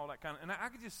waitresses and all that kind of. And I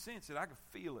could just sense it. I could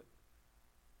feel it.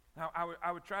 Now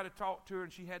I would try to talk to her,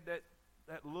 and she had that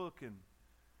look,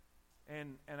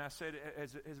 and I said,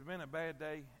 has it been a bad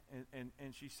day? And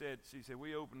she said,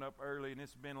 we opened up early, and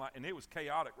it's been like, and it was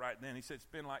chaotic right then. He said, it's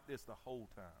been like this the whole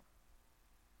time.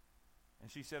 And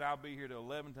she said, I'll be here till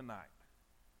 11 tonight.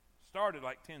 Started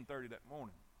like 10:30 that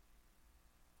morning.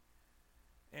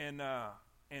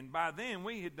 And by then,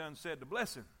 we had done said the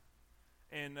blessing.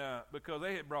 And because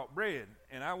they had brought bread,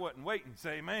 and I wasn't waiting,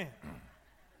 say amen.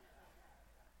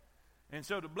 And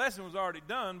so the blessing was already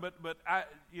done, but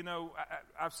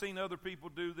I've seen other people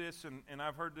do this, and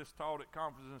I've heard this taught at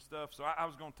conferences and stuff, so I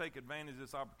was going to take advantage of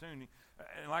this opportunity.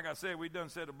 And like I said, we done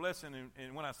said a blessing,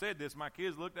 and when I said this, my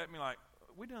kids looked at me like,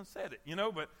 we done said it,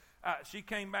 but she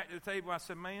came back to the table. I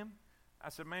said, ma'am,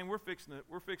 we're fixing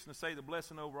to say the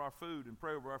blessing over our food and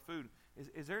pray over our food.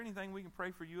 Is there anything we can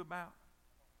pray for you about?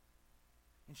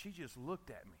 And she just looked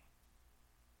at me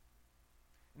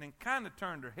and then kind of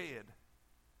turned her head.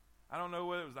 I don't know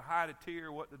whether it was the height of tear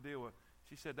or what the deal was.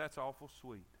 She said, that's awful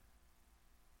sweet.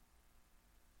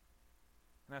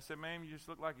 And I said, ma'am, you just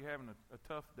look like you're having a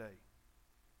tough day.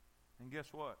 And guess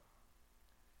what?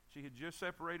 She had just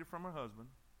separated from her husband.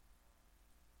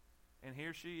 And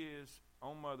here she is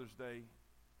on Mother's Day.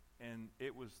 And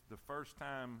it was the first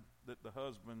time that the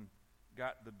husband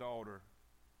got the daughter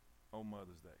on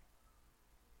Mother's Day.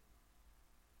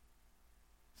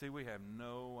 See, we have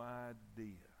no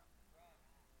idea.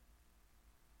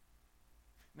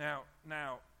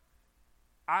 Now,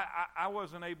 I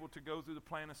wasn't able to go through the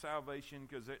plan of salvation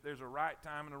because there's a right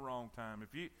time and a wrong time.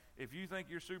 If you think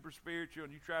you're super spiritual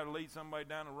and you try to lead somebody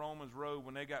down the Romans road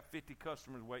when they got 50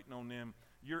 customers waiting on them,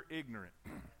 you're ignorant.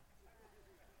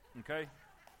 Okay?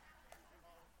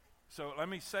 So let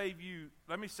me save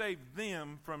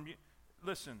them from you.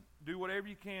 Listen, do whatever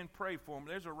you can, pray for them.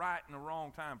 There's a right and a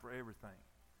wrong time for everything.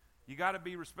 You got to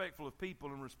be respectful of people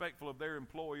and respectful of their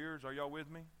employers. Are y'all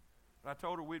with me? I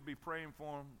told her we'd be praying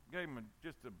for them. Gave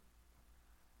them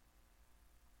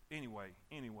Anyway,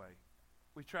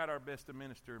 we tried our best to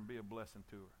minister and be a blessing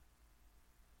to her.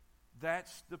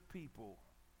 That's the people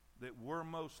that we're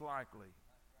most likely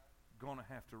going to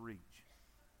have to reach.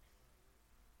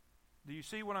 Do you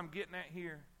see what I'm getting at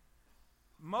here?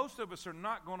 Most of us are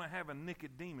not going to have a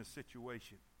Nicodemus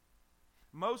situation.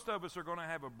 Most of us are going to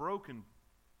have a broken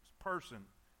person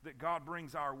that God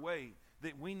brings our way,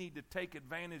 that we need to take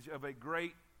advantage of a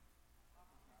great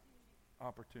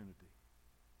opportunity.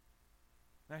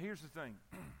 Now here's the thing.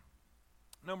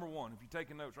 Number one, if you're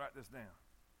taking notes, write this down.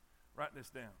 Write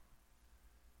this down.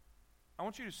 I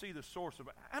want you to see the source of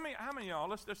it. How many of y'all,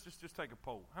 let's just take a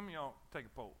poll. How many of y'all take a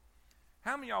poll?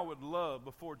 How many of y'all would love,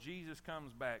 before Jesus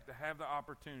comes back, to have the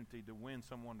opportunity to win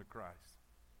someone to Christ?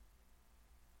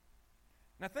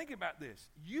 Now think about this.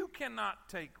 You cannot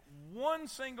take one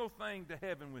single thing to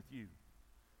heaven with you,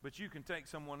 but you can take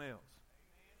someone else.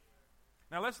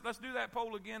 Now let's do that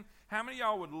poll again. How many of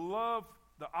y'all would love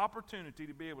the opportunity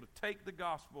to be able to take the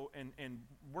gospel and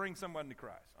bring somebody to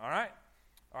Christ? All right?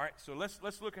 All right, so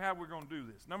let's look at how we're going to do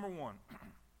this. Number one,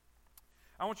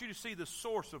 I want you to see the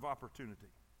source of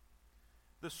opportunity.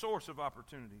 The source of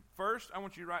opportunity. First, I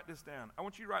want you to write this down. I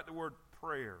want you to write the word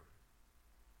prayer.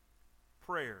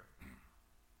 Prayer.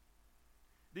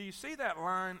 Do you see that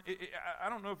line? I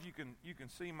don't know if you can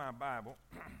see my Bible,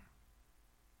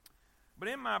 but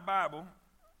in my Bible,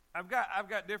 I've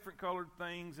got different colored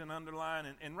things and underline,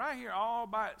 and right here, all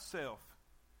by itself,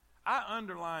 I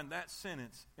underlined that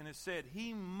sentence, and it said,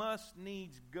 "He must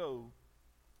needs go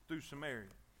through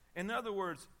Samaria." In other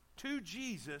words, to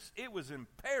Jesus, it was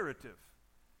imperative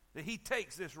that he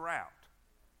takes this route.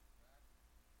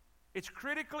 It's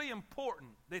critically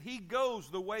important that he goes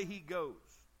the way he goes.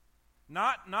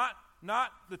 Not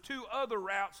the two other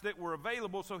routes that were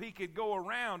available so he could go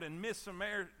around and miss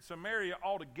Samaria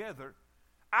altogether.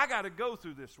 I got to go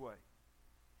through this way.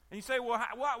 And you say, well,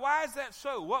 why is that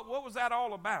so? What was that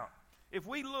all about? If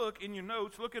we look in your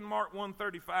notes, look in Mark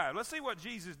 1:35. Let's see what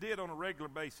Jesus did on a regular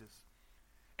basis.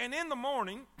 And in the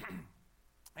morning,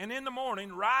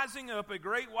 rising up a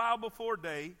great while before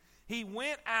day, he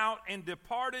went out and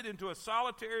departed into a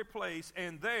solitary place,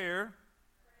 and there.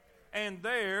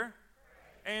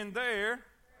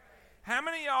 How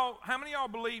many of y'all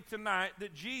believe tonight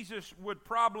that Jesus would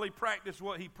probably practice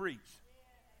what he preached?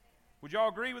 Would y'all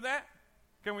agree with that?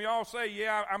 Can we all say,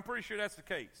 yeah, I'm pretty sure that's the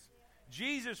case?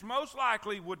 Jesus most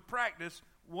likely would practice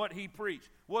what he preached.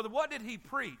 Well, what did he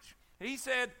preach? He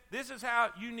said, this is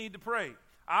how you need to pray.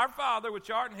 Our Father,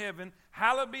 which art in heaven,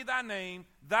 hallowed be thy name,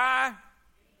 thy.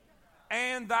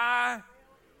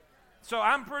 So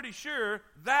I'm pretty sure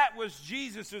that was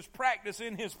Jesus' practice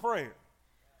in his prayer.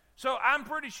 So I'm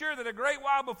pretty sure that a great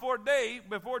while before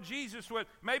Jesus would,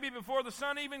 maybe before the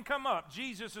sun even come up,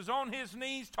 Jesus is on his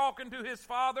knees talking to his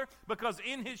Father, because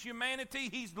in his humanity,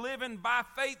 he's living by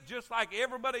faith just like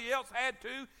everybody else had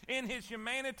to in his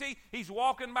humanity. He's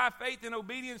walking by faith in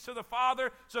obedience to the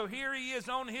Father. So here he is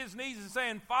on his knees and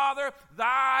saying, Father,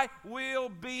 thy will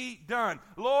be done.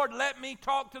 Lord, let me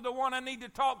talk to the one I need to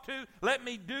talk to. Let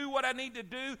me do what I need to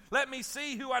do. Let me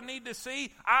see who I need to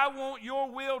see. I want your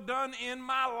will done in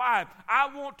my life. life.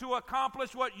 I want to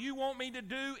accomplish what you want me to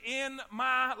do in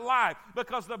my life,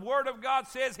 because the Word of God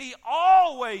says He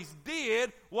always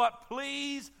did what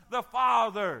pleased the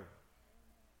Father.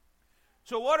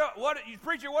 So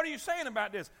preacher, what are you saying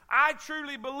about this? I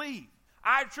truly believe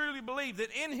that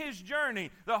in His journey,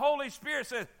 the Holy Spirit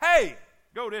says, hey,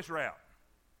 go this route.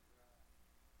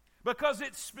 Because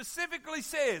it specifically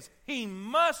says He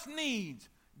must needs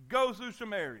go through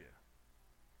Samaria.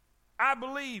 I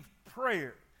believe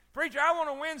prayer. Preacher, I want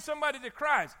to win somebody to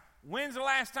Christ. When's the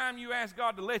last time you asked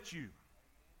God to let you?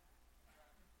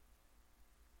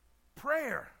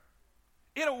 Prayer.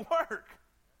 It'll work.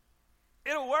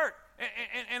 It'll work.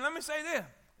 And let me say this.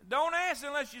 Don't ask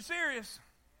unless you're serious.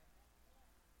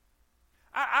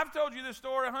 I've told you this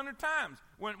story 100 times.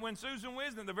 When Susan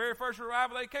Wisdom, the very first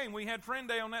revival they came, we had Friend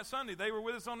Day on that Sunday. They were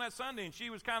with us on that Sunday, and she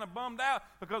was kind of bummed out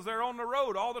because they're on the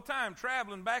road all the time,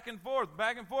 traveling back and forth.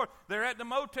 They're at the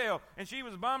motel, and she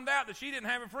was bummed out that she didn't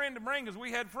have a friend to bring because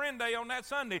we had Friend Day on that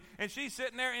Sunday. And she's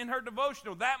sitting there in her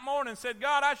devotional that morning and said,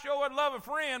 God, I sure would love a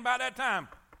friend by that time.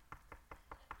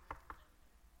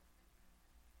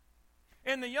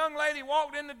 And the young lady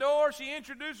walked in the door. She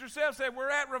introduced herself, said,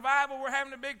 we're at revival. We're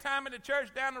having a big time at the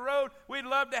church down the road. We'd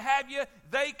love to have you.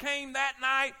 They came that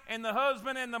night, and the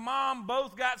husband and the mom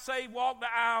both got saved, walked the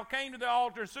aisle, came to the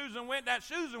altar. Susan went down.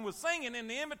 Susan was singing in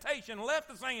the invitation, left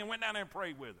the singing, went down there and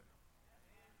prayed with her.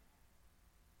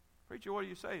 Preacher, what are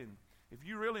you saying? If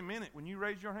you really meant it when you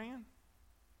raised your hand,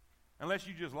 unless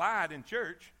you just lied in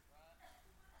church,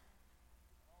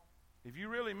 if you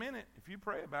really meant it, if you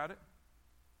pray about it,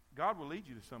 God will lead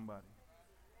you to somebody.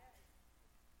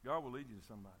 God will lead you to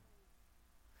somebody.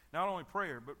 Not only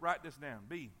prayer, but write this down.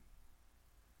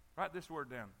 Write this word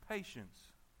down. Patience.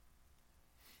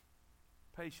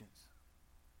 Patience.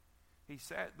 He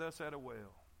sat thus at a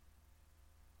well.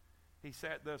 He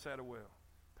sat thus at a well.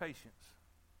 Patience.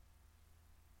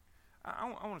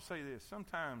 I want to say this.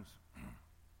 Sometimes,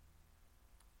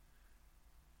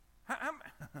 let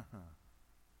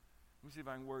me see if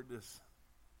I can word this.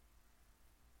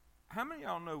 How many of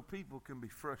y'all know people can be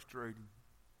frustrated?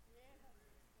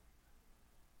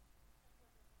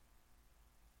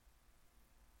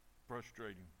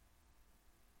 Frustrating.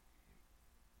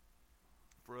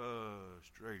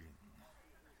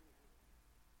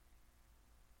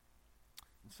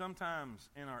 And sometimes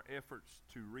in our efforts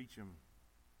to reach them,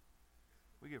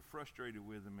 we get frustrated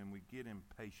with them and we get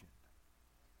impatient.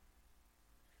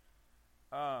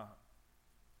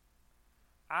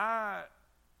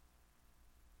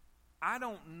 I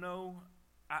don't know.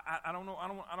 I don't know. I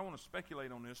don't want to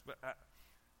speculate on this, but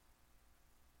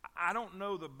I don't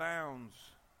know the bounds.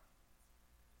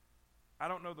 I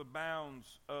don't know the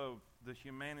bounds of the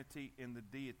humanity and the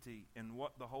deity and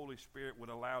what the Holy Spirit would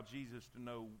allow Jesus to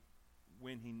know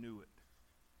when He knew it.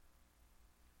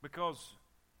 Because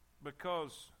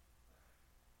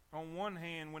on one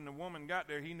hand, when the woman got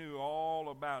there, He knew all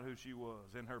about who she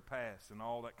was and her past and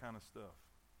all that kind of stuff.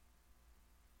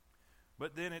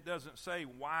 But then it doesn't say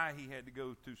why He had to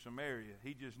go to Samaria.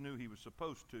 He just knew He was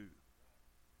supposed to.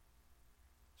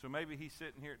 So maybe He's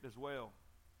sitting here at this well.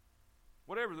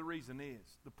 Whatever the reason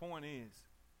is, the point is,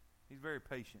 He's very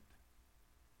patient.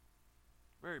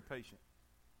 Very patient.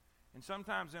 And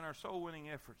sometimes in our soul-winning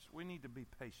efforts, we need to be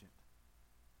patient.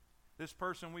 This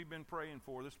person we've been praying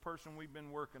for, this person we've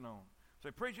been working on.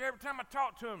 Say, preacher, every time I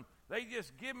talk to them, they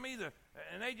just give me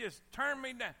and they just turn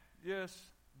me down. Just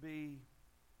be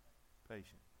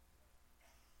patient.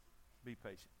 Be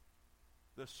patient.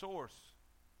 The source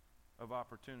of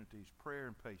opportunities, prayer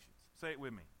and patience. Say it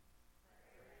with me.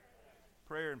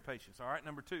 Prayer and patience. All right,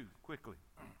 number 2, quickly.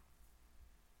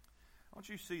 I want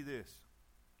you to see this.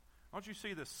 I want you to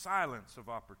see the silence of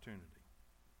opportunity.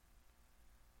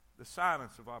 The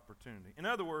silence of opportunity. In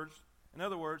other words,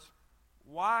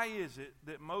 why is it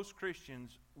that most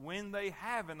Christians, when they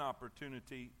have an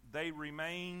opportunity, they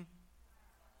remain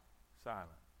silent?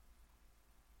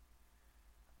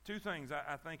 2 things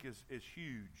I think is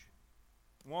huge.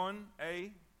 One,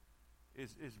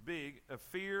 is big, a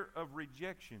fear of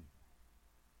rejection.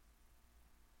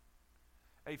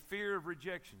 A fear of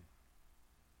rejection.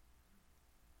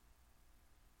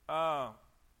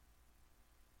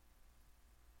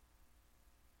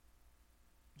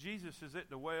 Jesus is at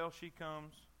the well. She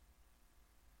comes.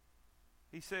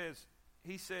 He says,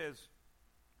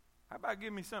 how about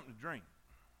give me something to drink?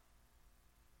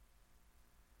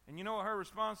 And you know what her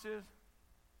response is?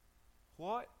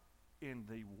 What in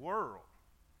the world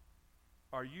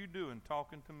are you doing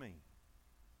talking to me?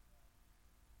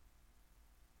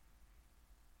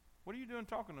 What are you doing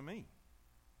talking to me?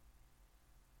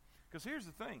 Because here's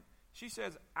the thing. She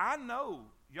says, I know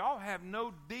y'all have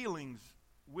no dealings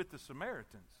with the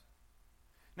Samaritans.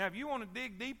 Now, if you want to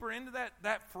dig deeper into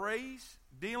that phrase,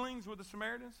 dealings with the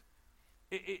Samaritans,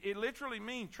 it literally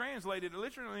means, translated, it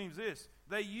literally means this: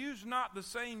 they use not the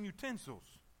same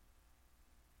utensils.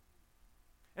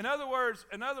 In other words,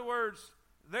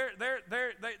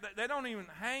 they don't even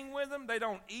hang with them. They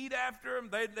don't eat after them.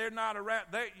 They're not around.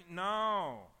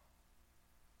 No,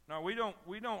 we don't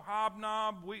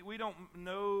hobnob. We don't.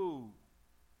 No.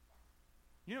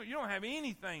 You don't have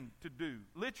anything to do,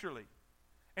 literally.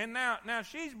 And now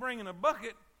she's bringing a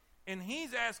bucket, and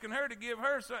he's asking her to give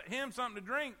him something to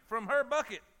drink from her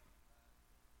bucket.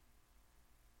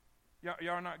 Y'all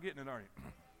are not getting it, are you?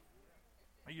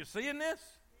 Are you seeing this?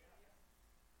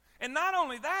 And not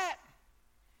only that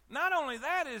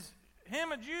is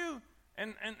him a Jew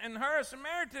and her a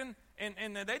Samaritan,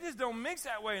 and they just don't mix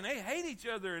that way, and they hate each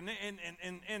other,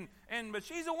 but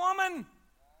she's a woman.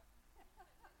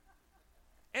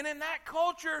 And in that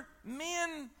culture,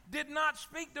 men did not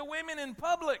speak to women in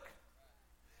public,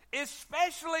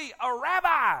 especially a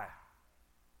rabbi.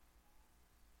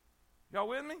 Y'all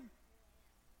with me?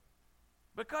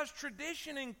 Because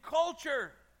tradition and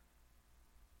culture.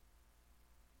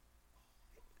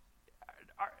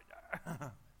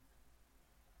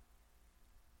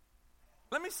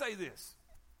 Let me say this.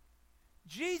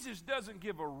 Jesus doesn't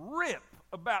give a rip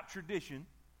about tradition.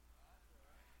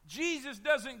 Jesus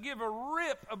doesn't give a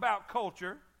rip about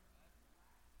culture.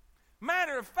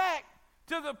 Matter of fact,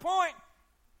 to the point,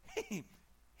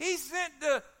 he sent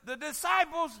the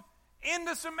disciples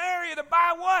into Samaria to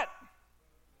buy what?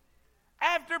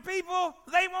 After people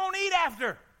they won't eat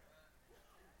after.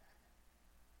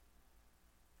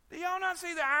 Do y'all not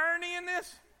see the irony in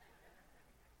this?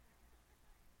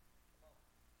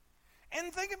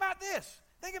 And think about this.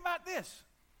 Think about this.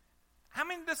 How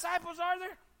many disciples are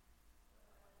there?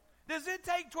 Does it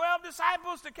take 12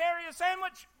 disciples to carry a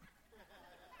sandwich?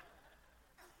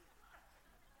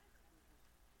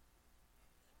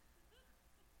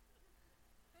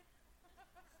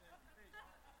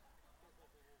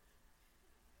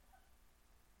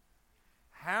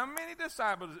 How many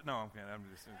disciples? No, I'm kidding. I'm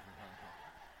just.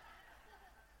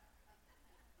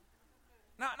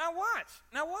 Now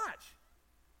watch.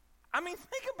 I mean,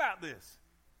 think about this.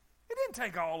 It didn't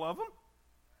take all of them.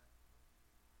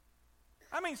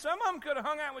 I mean, some of them could have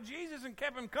hung out with Jesus and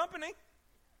kept him company.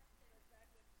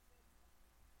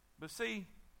 But see,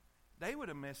 they would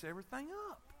have messed everything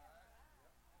up.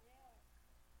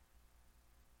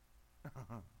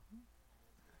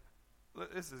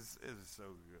 This is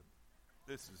so good.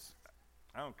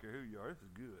 I don't care who you are, this is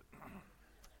good.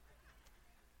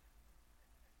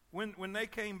 When they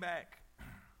came back,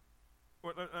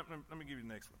 well, let me give you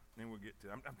the next one, then we'll get to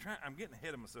it. I'm getting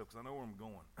ahead of myself because I know where I'm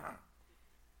going.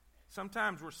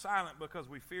 Sometimes we're silent because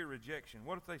we fear rejection.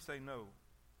 What if they say no?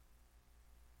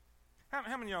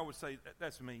 How many of y'all would say,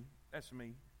 that's me, that's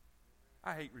me?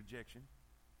 I hate rejection.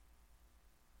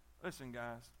 Listen,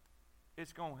 guys,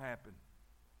 it's going to happen.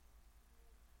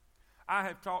 I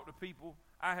have talked to people,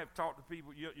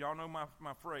 y'all know my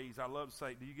phrase, I love to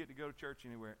say, do you get to go to church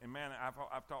anywhere? And man,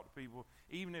 I've talked to people,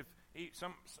 even if,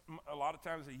 a lot of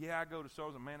times they say, yeah, I go to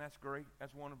souls, and man, that's great,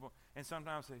 that's wonderful. And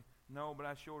sometimes they say, no, but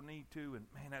I sure need to, and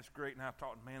man, that's great. And I've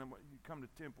talked, man, you come to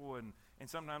temple, and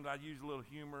sometimes I use a little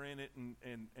humor in it, and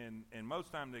most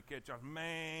of the time they catch on,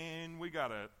 man, we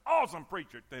got an awesome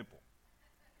preacher at temple.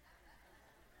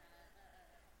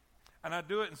 And I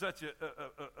do it in such a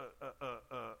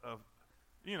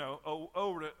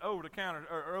over the counter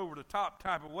or over the top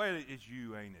type of way that it's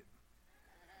you, ain't it?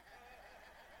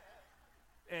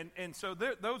 And so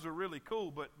those are really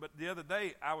cool. But the other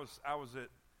day I was at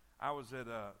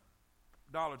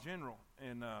Dollar General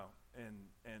and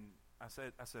I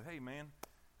said, hey man,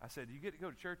 I said, do you get to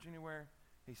go to church anywhere?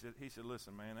 He said,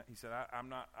 listen man, he said,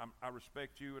 I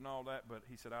respect you and all that, but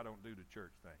he said, I don't do the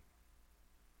church thing.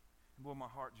 And boy, my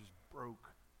heart just broke.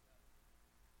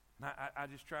 And I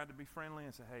just tried to be friendly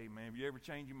and say, hey man, if you ever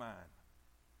change your mind,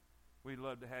 we'd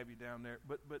love to have you down there.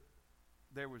 But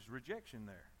there was rejection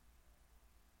there.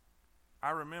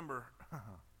 I remember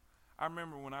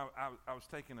when I was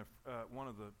taking one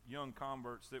of the young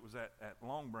converts that was at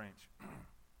Long Branch,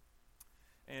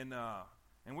 and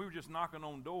we were just knocking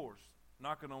on doors, and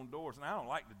I don't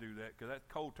like to do that because that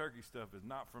cold turkey stuff is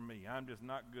not for me. I'm just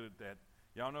not good at that.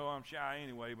 Y'all know I'm shy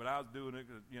anyway, but I was doing it,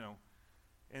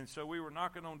 And so we were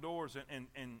knocking on doors, and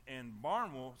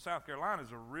Barnwell, South Carolina,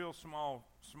 is a real small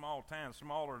town,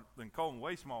 smaller than Coleman,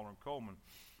 way smaller than Coleman.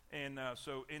 And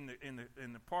so in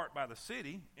the part by the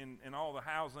city, in all the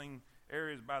housing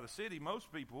areas by the city,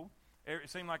 most people, it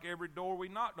seemed like every door we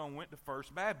knocked on went to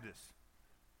First Baptist.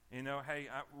 Hey,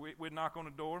 we'd knock on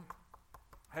the door.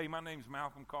 Hey, my name's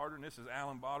Malcolm Carter, and this is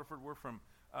Alan Bodiford. We're from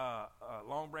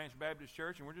Long Branch Baptist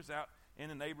Church, and we're just out in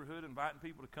the neighborhood inviting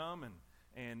people to come.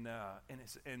 And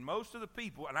most of the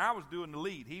people, and I was doing the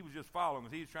lead. He was just following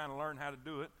us. He was trying to learn how to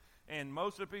do it. And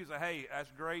most of the people say, hey,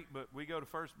 that's great, but we go to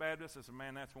First Baptist. I said,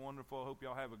 man, that's wonderful. I hope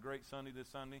y'all have a great Sunday this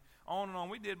Sunday. On and on.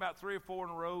 We did about 3 or 4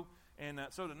 in a row. And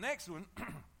so the next one,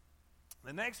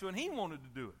 he wanted to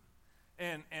do it.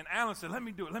 And Alan said, let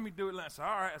me do it. And I said,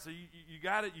 all right. I said, you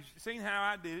got it. You've seen how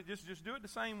I did it. Just do it the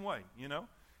same way, you know.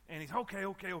 And he's, okay.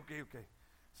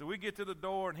 So we get to the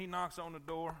door, and he knocks on the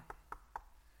door.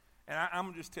 And I'm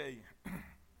going to just tell you,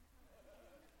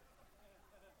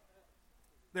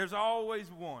 there's always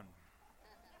one.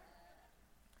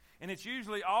 And it's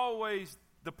usually always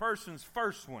the person's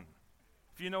first one,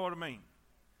 if you know what I mean.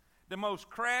 The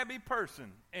most crabby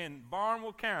person in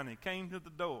Barnwell County came to the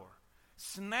door,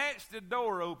 snatched the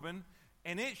door open,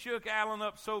 and it shook Alan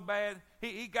up so bad,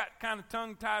 he got kind of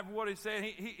tongue-tied with what he said.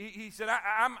 He said,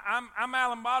 I'm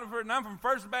Alan Bodiford, and I'm from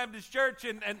First Baptist Church,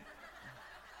 and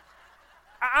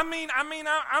I'm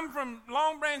from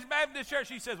Long Branch Baptist Church.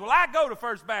 He says, well, I go to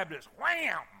First Baptist.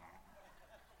 Wham!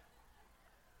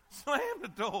 Slam the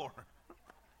door.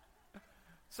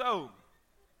 So,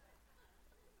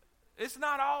 it's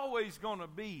not always going to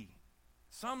be.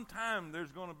 Sometime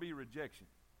there's going to be rejection.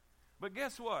 But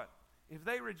guess what? If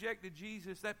they rejected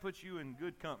Jesus, that puts you in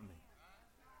good company.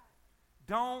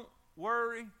 Don't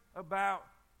worry about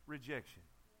rejection.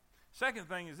 Second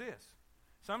thing is this.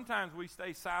 Sometimes we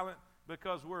stay silent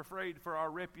because we're afraid for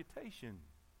our reputation.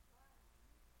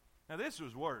 Now, this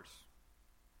was worse.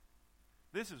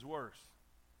 This is worse.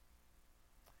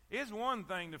 It's one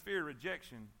thing to fear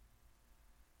rejection,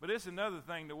 but it's another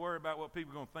thing to worry about what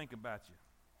people are going to think about you.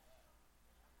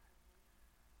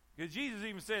 Because Jesus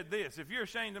even said this, if you're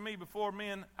ashamed of me before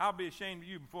men, I'll be ashamed of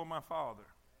you before my Father.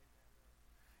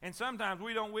 And sometimes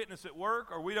we don't witness at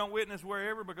work or we don't witness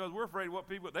wherever because we're afraid of what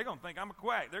people, they're going to think I'm a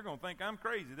quack. They're going to think I'm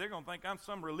crazy. They're going to think I'm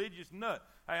some religious nut.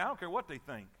 Hey, I don't care what they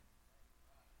think.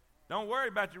 Don't worry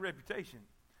about your reputation.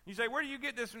 You say, where do you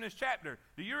get this from this chapter?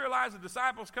 Do you realize the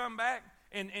disciples come back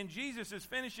and Jesus is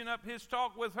finishing up his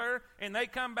talk with her and they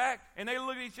come back and they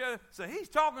look at each other and say, he's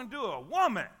talking to a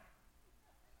woman.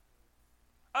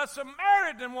 A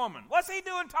Samaritan woman. What's he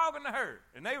doing talking to her?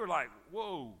 And they were like,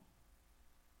 whoa.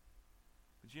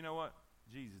 But you know what?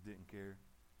 Jesus didn't care.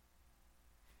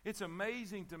 It's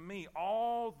amazing to me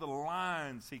all the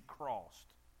lines he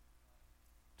crossed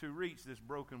to reach this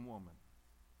broken woman.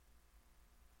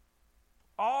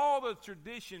 All the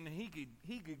tradition he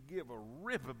could give a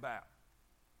rip about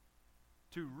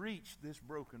to reach this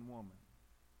broken woman.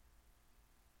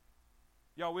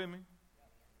 Y'all with me?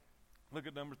 Look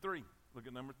at number 3. Look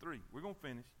at number 3. We're going to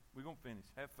finish.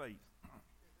 Have faith.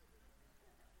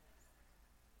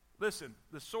 Listen,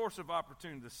 the source of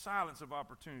opportunity, the silence of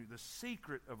opportunity, the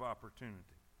secret of opportunity.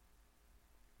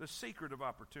 The secret of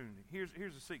opportunity.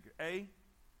 Here's the secret. A,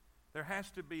 there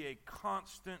has to be a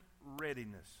constant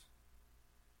readiness.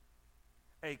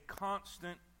 A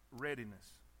constant readiness.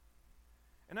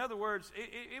 In other words,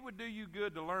 it would do you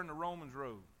good to learn the Romans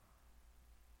road.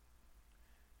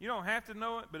 You don't have to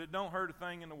know it, but it don't hurt a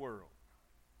thing in the world.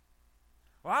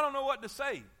 Well, I don't know what to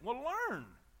say. Well, learn.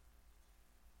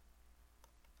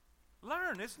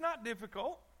 Learn. It's not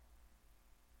difficult.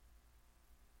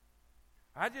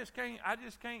 I just can't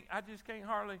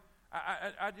hardly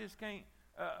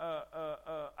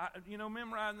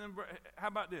memorize them. How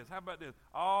about this?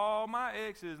 All my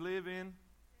exes live in,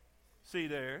 see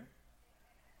there.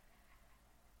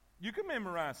 You can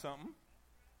memorize something.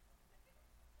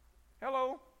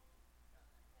 Hello.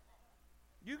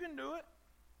 You can do it.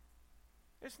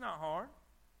 It's not hard.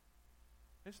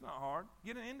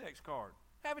 Get an index card.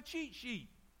 Have a cheat sheet.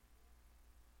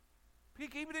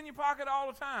 Keep it in your pocket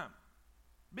all the time.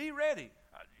 Be ready.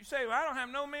 You say, well, I don't have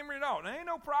no memory at all. There ain't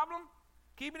no problem.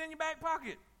 Keep it in your back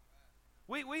pocket.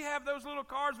 We have those little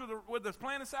cards with the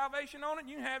plan of salvation on it.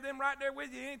 You can have them right there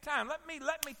with you anytime. Let me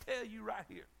tell you right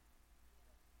here.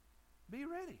 Be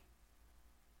ready.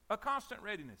 A constant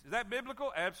readiness. Is that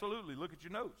biblical? Absolutely. Look at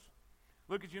your notes.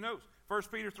 1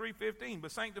 Peter 3:15.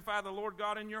 But sanctify the Lord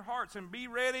God in your hearts and be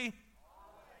ready.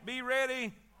 Be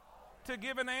ready to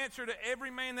give an answer to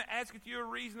every man that asketh you a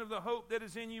reason of the hope that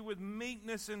is in you with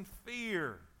meekness and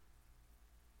fear.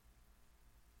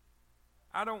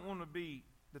 I don't want to be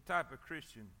the type of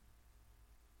Christian.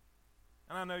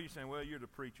 And I know you're saying, well, you're the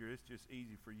preacher. It's just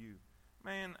easy for you.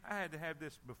 Man, I had to have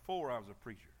this before I was a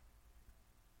preacher.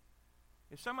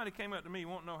 If somebody came up to me and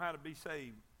won't know how to be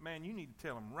saved, man, you need to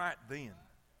tell them right then.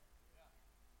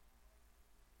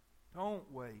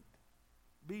 Don't wait.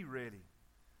 Be ready.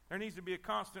 There needs to be a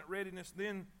constant readiness.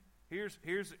 Then Here's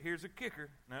a kicker.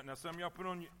 Now some of y'all put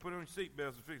on your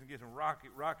seatbelts. It's fixing to get some rocky.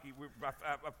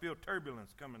 I feel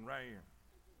turbulence coming right here.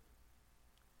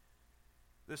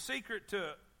 The secret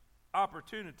to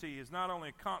opportunity is not only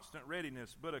a constant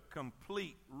readiness, but a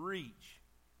complete reach.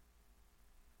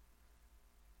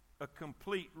 A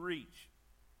complete reach.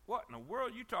 What in the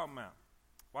world are you talking about?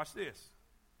 Watch this.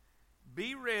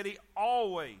 Be ready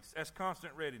always. That's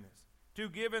constant readiness. To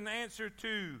give an answer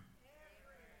to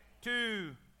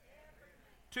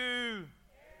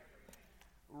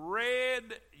red,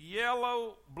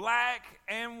 yellow, black,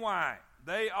 and white.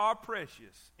 They are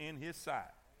precious in His sight.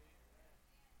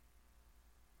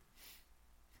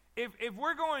 If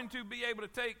we're going to be able to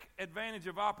take advantage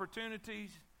of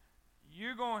opportunities,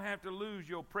 you're going to have to lose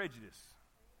your prejudice.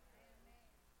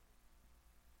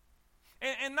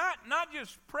 And not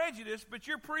just prejudice, but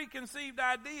your preconceived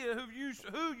idea who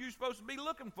you're supposed to be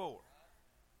looking for.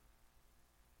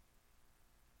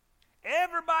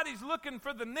 Everybody's looking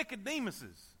for the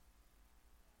Nicodemuses.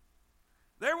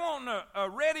 They're wanting a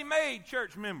ready-made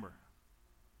church member.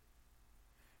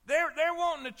 They're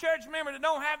wanting a church member that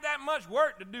don't have that much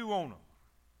work to do on them.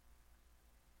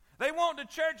 They want the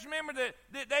church member that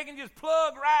they can just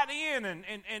plug right in and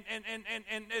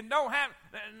don't have.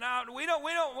 No, we don't.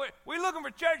 We're looking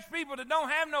for church people that don't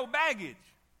have no baggage.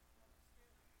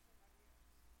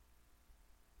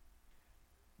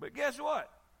 But guess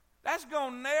what? That's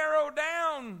going to narrow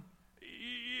down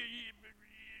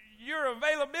your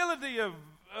availability of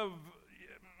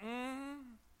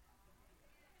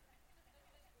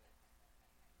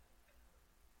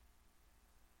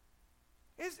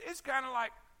It's kind of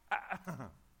like,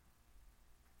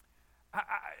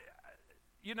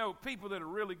 people that are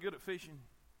really good at fishing,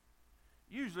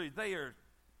 usually they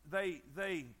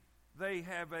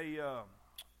have a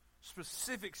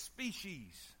specific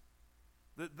species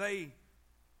that they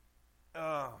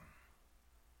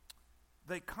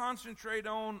concentrate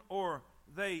on or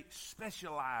they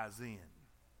specialize in.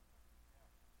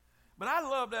 But I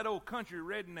love that old country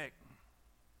redneck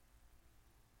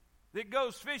that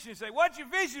goes fishing and say, "What you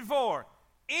fishing for?"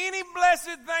 Any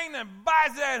blessed thing that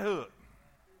bites that hook.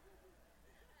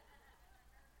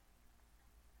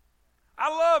 I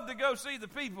love to go see the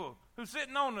people who's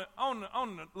sitting on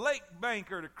the lake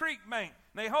bank or the creek bank.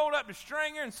 And they hold up the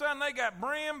stringer and suddenly they got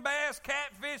brim, bass,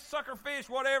 catfish, suckerfish,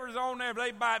 whatever's on there. If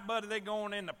they bite, buddy, they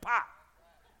going in the pot.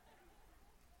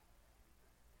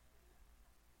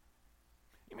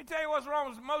 Let me tell you what's wrong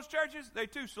with most churches. They're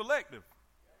too selective.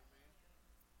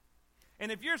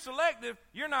 And if you're selective,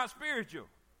 you're not spiritual.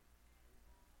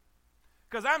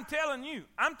 Because I'm telling you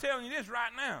this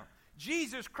right now.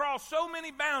 Jesus crossed so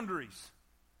many boundaries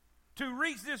to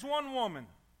reach this one woman.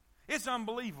 It's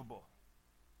unbelievable.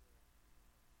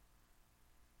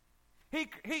 He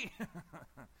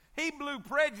blew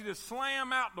prejudice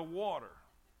slam out the water.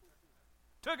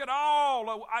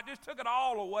 I just took it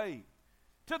all away.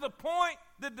 To the point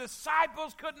the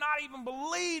disciples could not even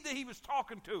believe that he was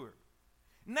talking to her.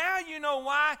 Now you know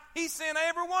why he sent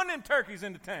every one of them turkeys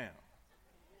into town.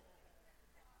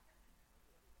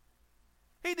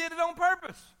 He did it on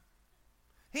purpose.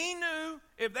 He knew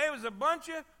if there was a bunch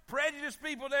of prejudiced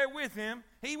people there with him,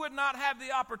 he would not have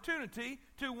the opportunity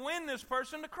to win this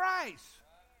person to Christ.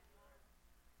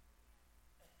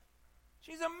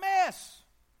 She's a mess.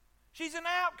 She's an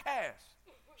outcast.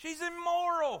 She's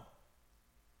immoral.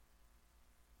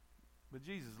 But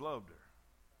Jesus loved her.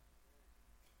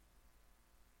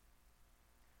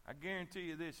 I guarantee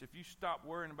you this, if you stop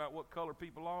worrying about what color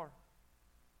people are,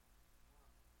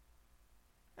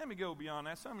 let me go beyond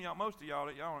that. Some of y'all, most of y'all,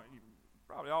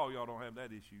 probably all of y'all don't have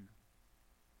that issue.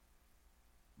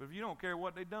 But if you don't care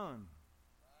what they done.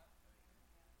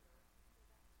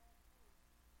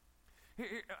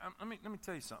 Here, let me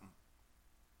tell you something.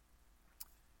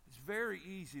 It's very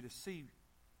easy to see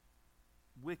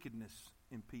wickedness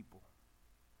in people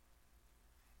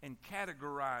and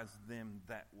categorize them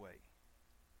that way.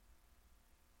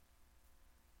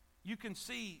 You can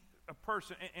see a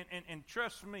person, and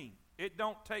trust me, it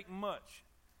don't take much.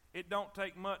 It don't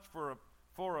take much for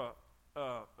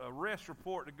a arrest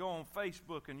report to go on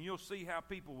Facebook, and you'll see how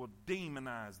people will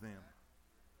demonize them.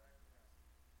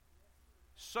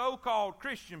 So-called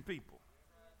Christian people.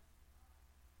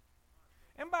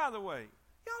 And by the way,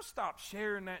 y'all stop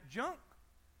sharing that junk.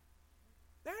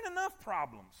 There ain't enough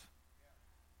problems.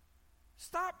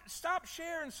 Stop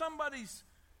sharing somebody's.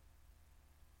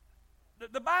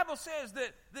 The Bible says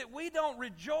that we don't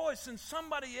rejoice in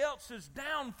somebody else's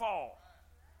downfall.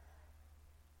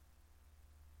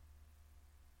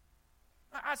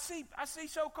 I see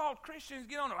so-called Christians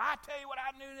get on there. I tell you what,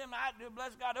 I knew them. I do,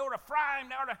 bless God. They ought to fry him.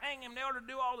 They ought to hang him. They ought to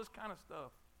do all this kind of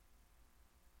stuff.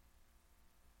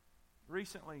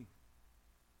 Recently,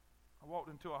 I walked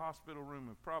into a hospital room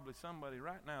of probably somebody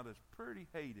right now that's pretty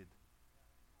hated.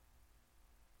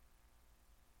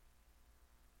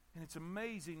 And it's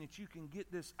amazing that you can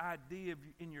get this idea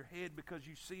in your head because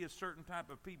you see a certain type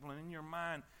of people, and in your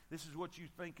mind, this is what you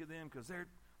think of them because they're,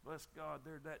 bless God,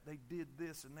 they're that, they did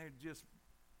this, and they're just.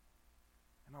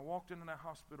 And I walked into that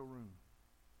hospital room,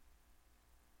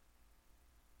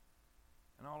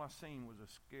 and all I seen was a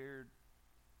scared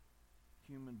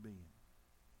human being.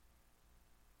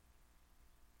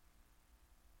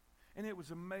 And it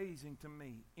was amazing to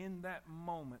me in that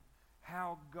moment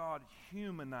how God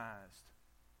humanized.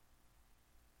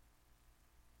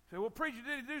 Say, well, preacher,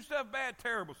 did he do stuff bad?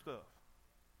 Terrible stuff.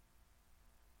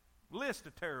 List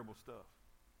of terrible stuff.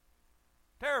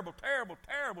 Terrible, terrible,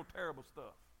 terrible, terrible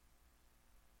stuff.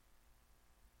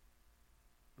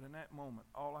 But in that moment,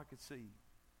 all I could see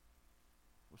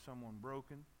was someone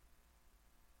broken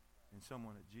and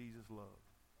someone that Jesus loved.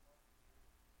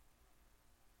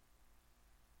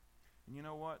 And you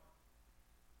know what?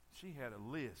 She had a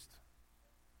list.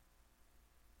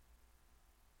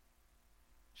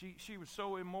 She was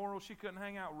so immoral, she couldn't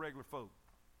hang out with regular folk.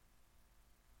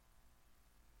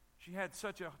 She had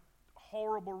such a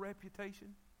horrible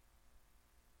reputation.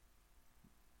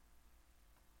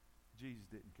 Jesus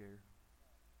didn't care.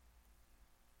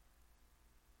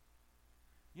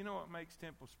 You know what makes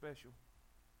Temple special?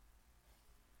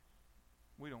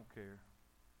 We don't care.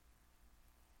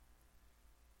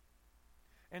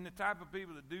 And the type of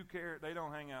people that do care, they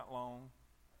don't hang out long.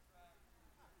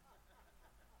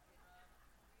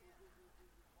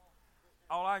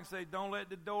 All I can say, don't let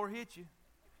the door hit you.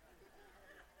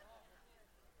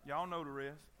 Y'all know the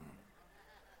rest.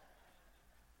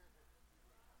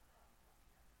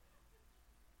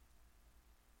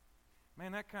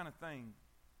 Man, that kind of thing.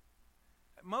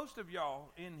 Most of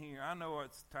y'all in here, I know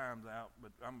it's time's out,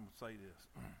 but I'm going to say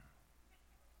this.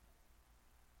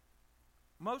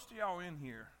 Most of y'all in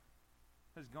here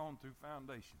has gone through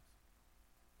foundations.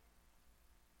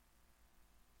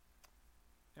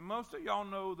 And most of y'all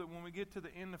know that when we get to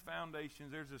the end of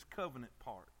foundations, there's this covenant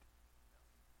part.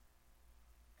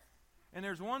 And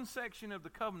there's one section of the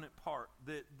covenant part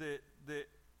that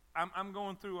I'm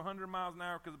going through 100 miles an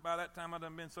hour because by that time I've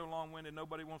done been so long-winded,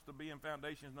 nobody wants to be in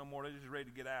foundations no more. They're just ready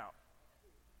to get out.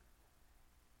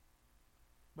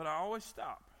 But I always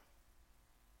stop.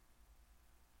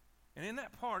 And in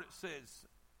that part it says,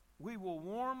 we will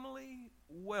warmly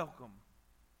welcome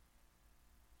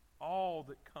all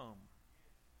that come.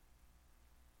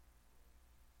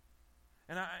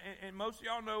 And most of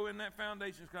y'all know in that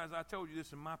foundations class, I told you this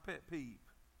is my pet peeve.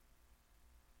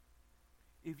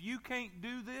 If you can't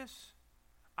do this,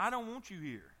 I don't want you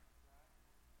here.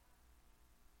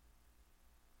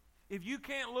 If you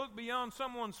can't look beyond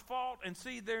someone's fault and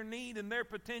see their need and their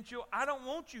potential, I don't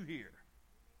want you here.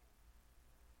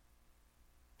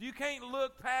 If you can't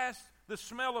look past the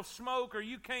smell of smoke, or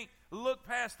you can't look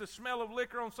past the smell of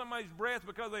liquor on somebody's breath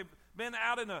because they've been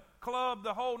out in a club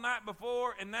the whole night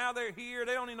before and now they're here.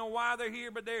 They don't even know why they're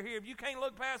here, but they're here. If you can't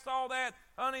look past all that,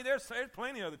 honey, there's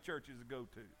plenty of other churches to go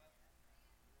to.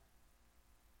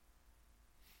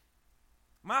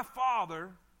 My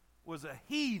father was a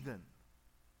heathen.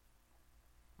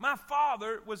 My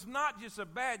father was not just a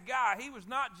bad guy. He was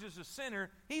not just a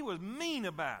sinner. He was mean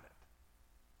about it.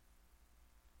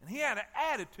 And he had an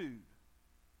attitude.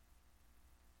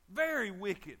 Very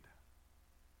wicked.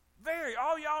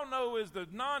 All y'all know is the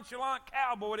nonchalant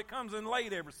cowboy that comes in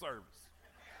late every service.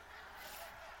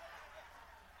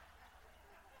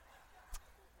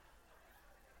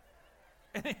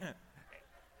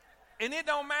 And it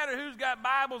don't matter who's got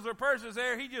Bibles or purses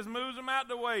there, he just moves them out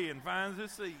the way and finds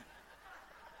his seat.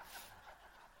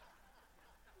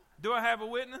 Do I have a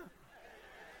witness?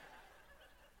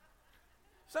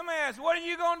 Somebody asked, what are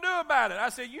you going to do about it? I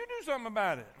said, you do something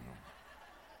about it.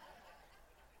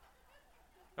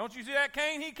 Don't you see that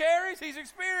cane he carries? He's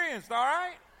experienced, all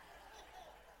right?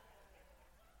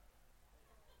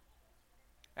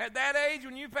 At that age,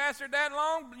 when you pastored that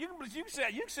long, you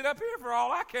can sit up here for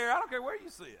all I care. I don't care where you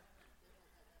sit.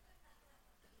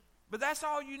 But that's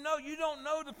all you know. You don't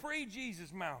know the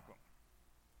pre-Jesus Malcolm.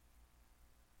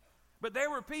 But there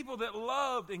were people that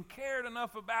loved and cared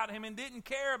enough about him and didn't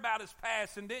care about his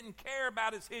past and didn't care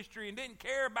about his history and didn't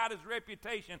care about his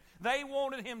reputation. They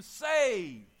wanted him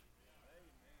saved.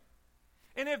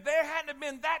 And if there hadn't have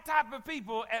been that type of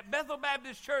people at Bethel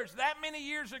Baptist Church that many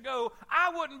years ago,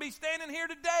 I wouldn't be standing here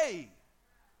today.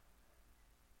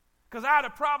 Because I'd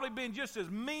have probably been just as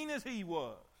mean as he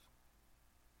was.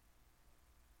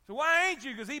 So why ain't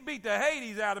you? Because he beat the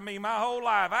Hades out of me my whole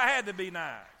life. I had to be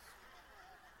nice.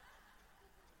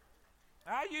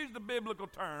 I use the biblical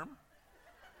term.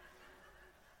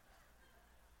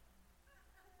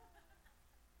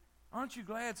 Aren't you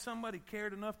glad somebody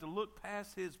cared enough to look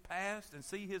past his past and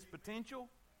see his potential?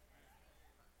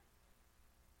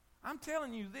 I'm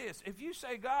telling you this. If you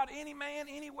say God, any man,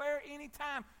 anywhere,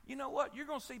 anytime, you know what? You're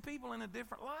going to see people in a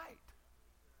different light.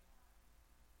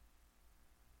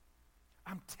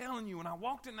 I'm telling you, when I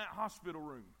walked in that hospital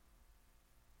room,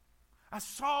 I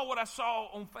saw what I saw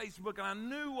on Facebook, and I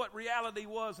knew what reality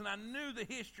was, and I knew the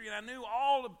history, and I knew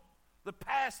all of the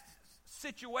past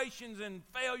situations and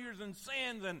failures and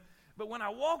sins. But when I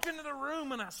walked into the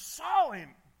room and I saw him,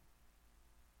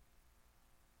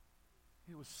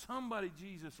 it was somebody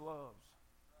Jesus loves.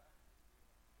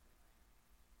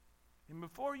 And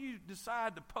before you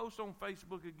decide to post on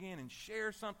Facebook again and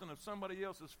share something of somebody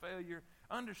else's failure,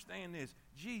 understand this: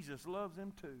 Jesus loves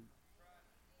them too.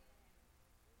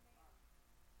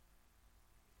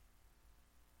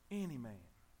 Any man.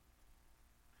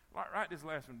 Write this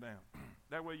last one down.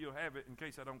 That way you'll have it in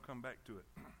case I don't come back to it.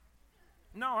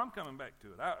 No, I'm coming back to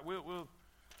it.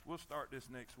 We'll start this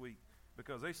next week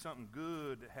because there's something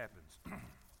good that happens.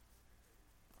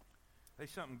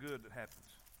 There's something good that happens.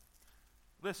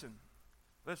 Listen,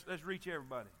 let's reach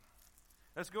everybody.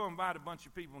 Let's go invite a bunch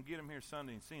of people and get them here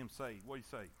Sunday and see them saved. What do you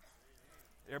say?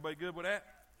 Everybody good with that?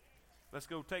 Let's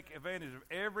go take advantage of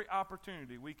every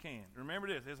opportunity we can. Remember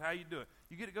this is how you do it.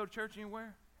 You get to go to church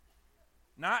anywhere?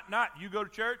 Not you go to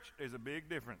church. There's a big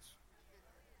difference.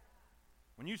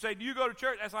 When you say, do you go to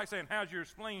church? That's like saying, how's your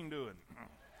spleen doing?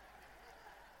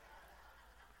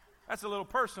 That's a little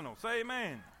personal. Say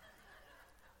amen.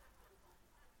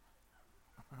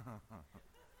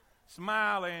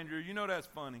 Smile, Andrew. You know that's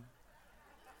funny.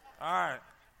 All right.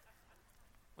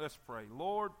 Let's pray.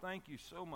 Lord, thank you so much.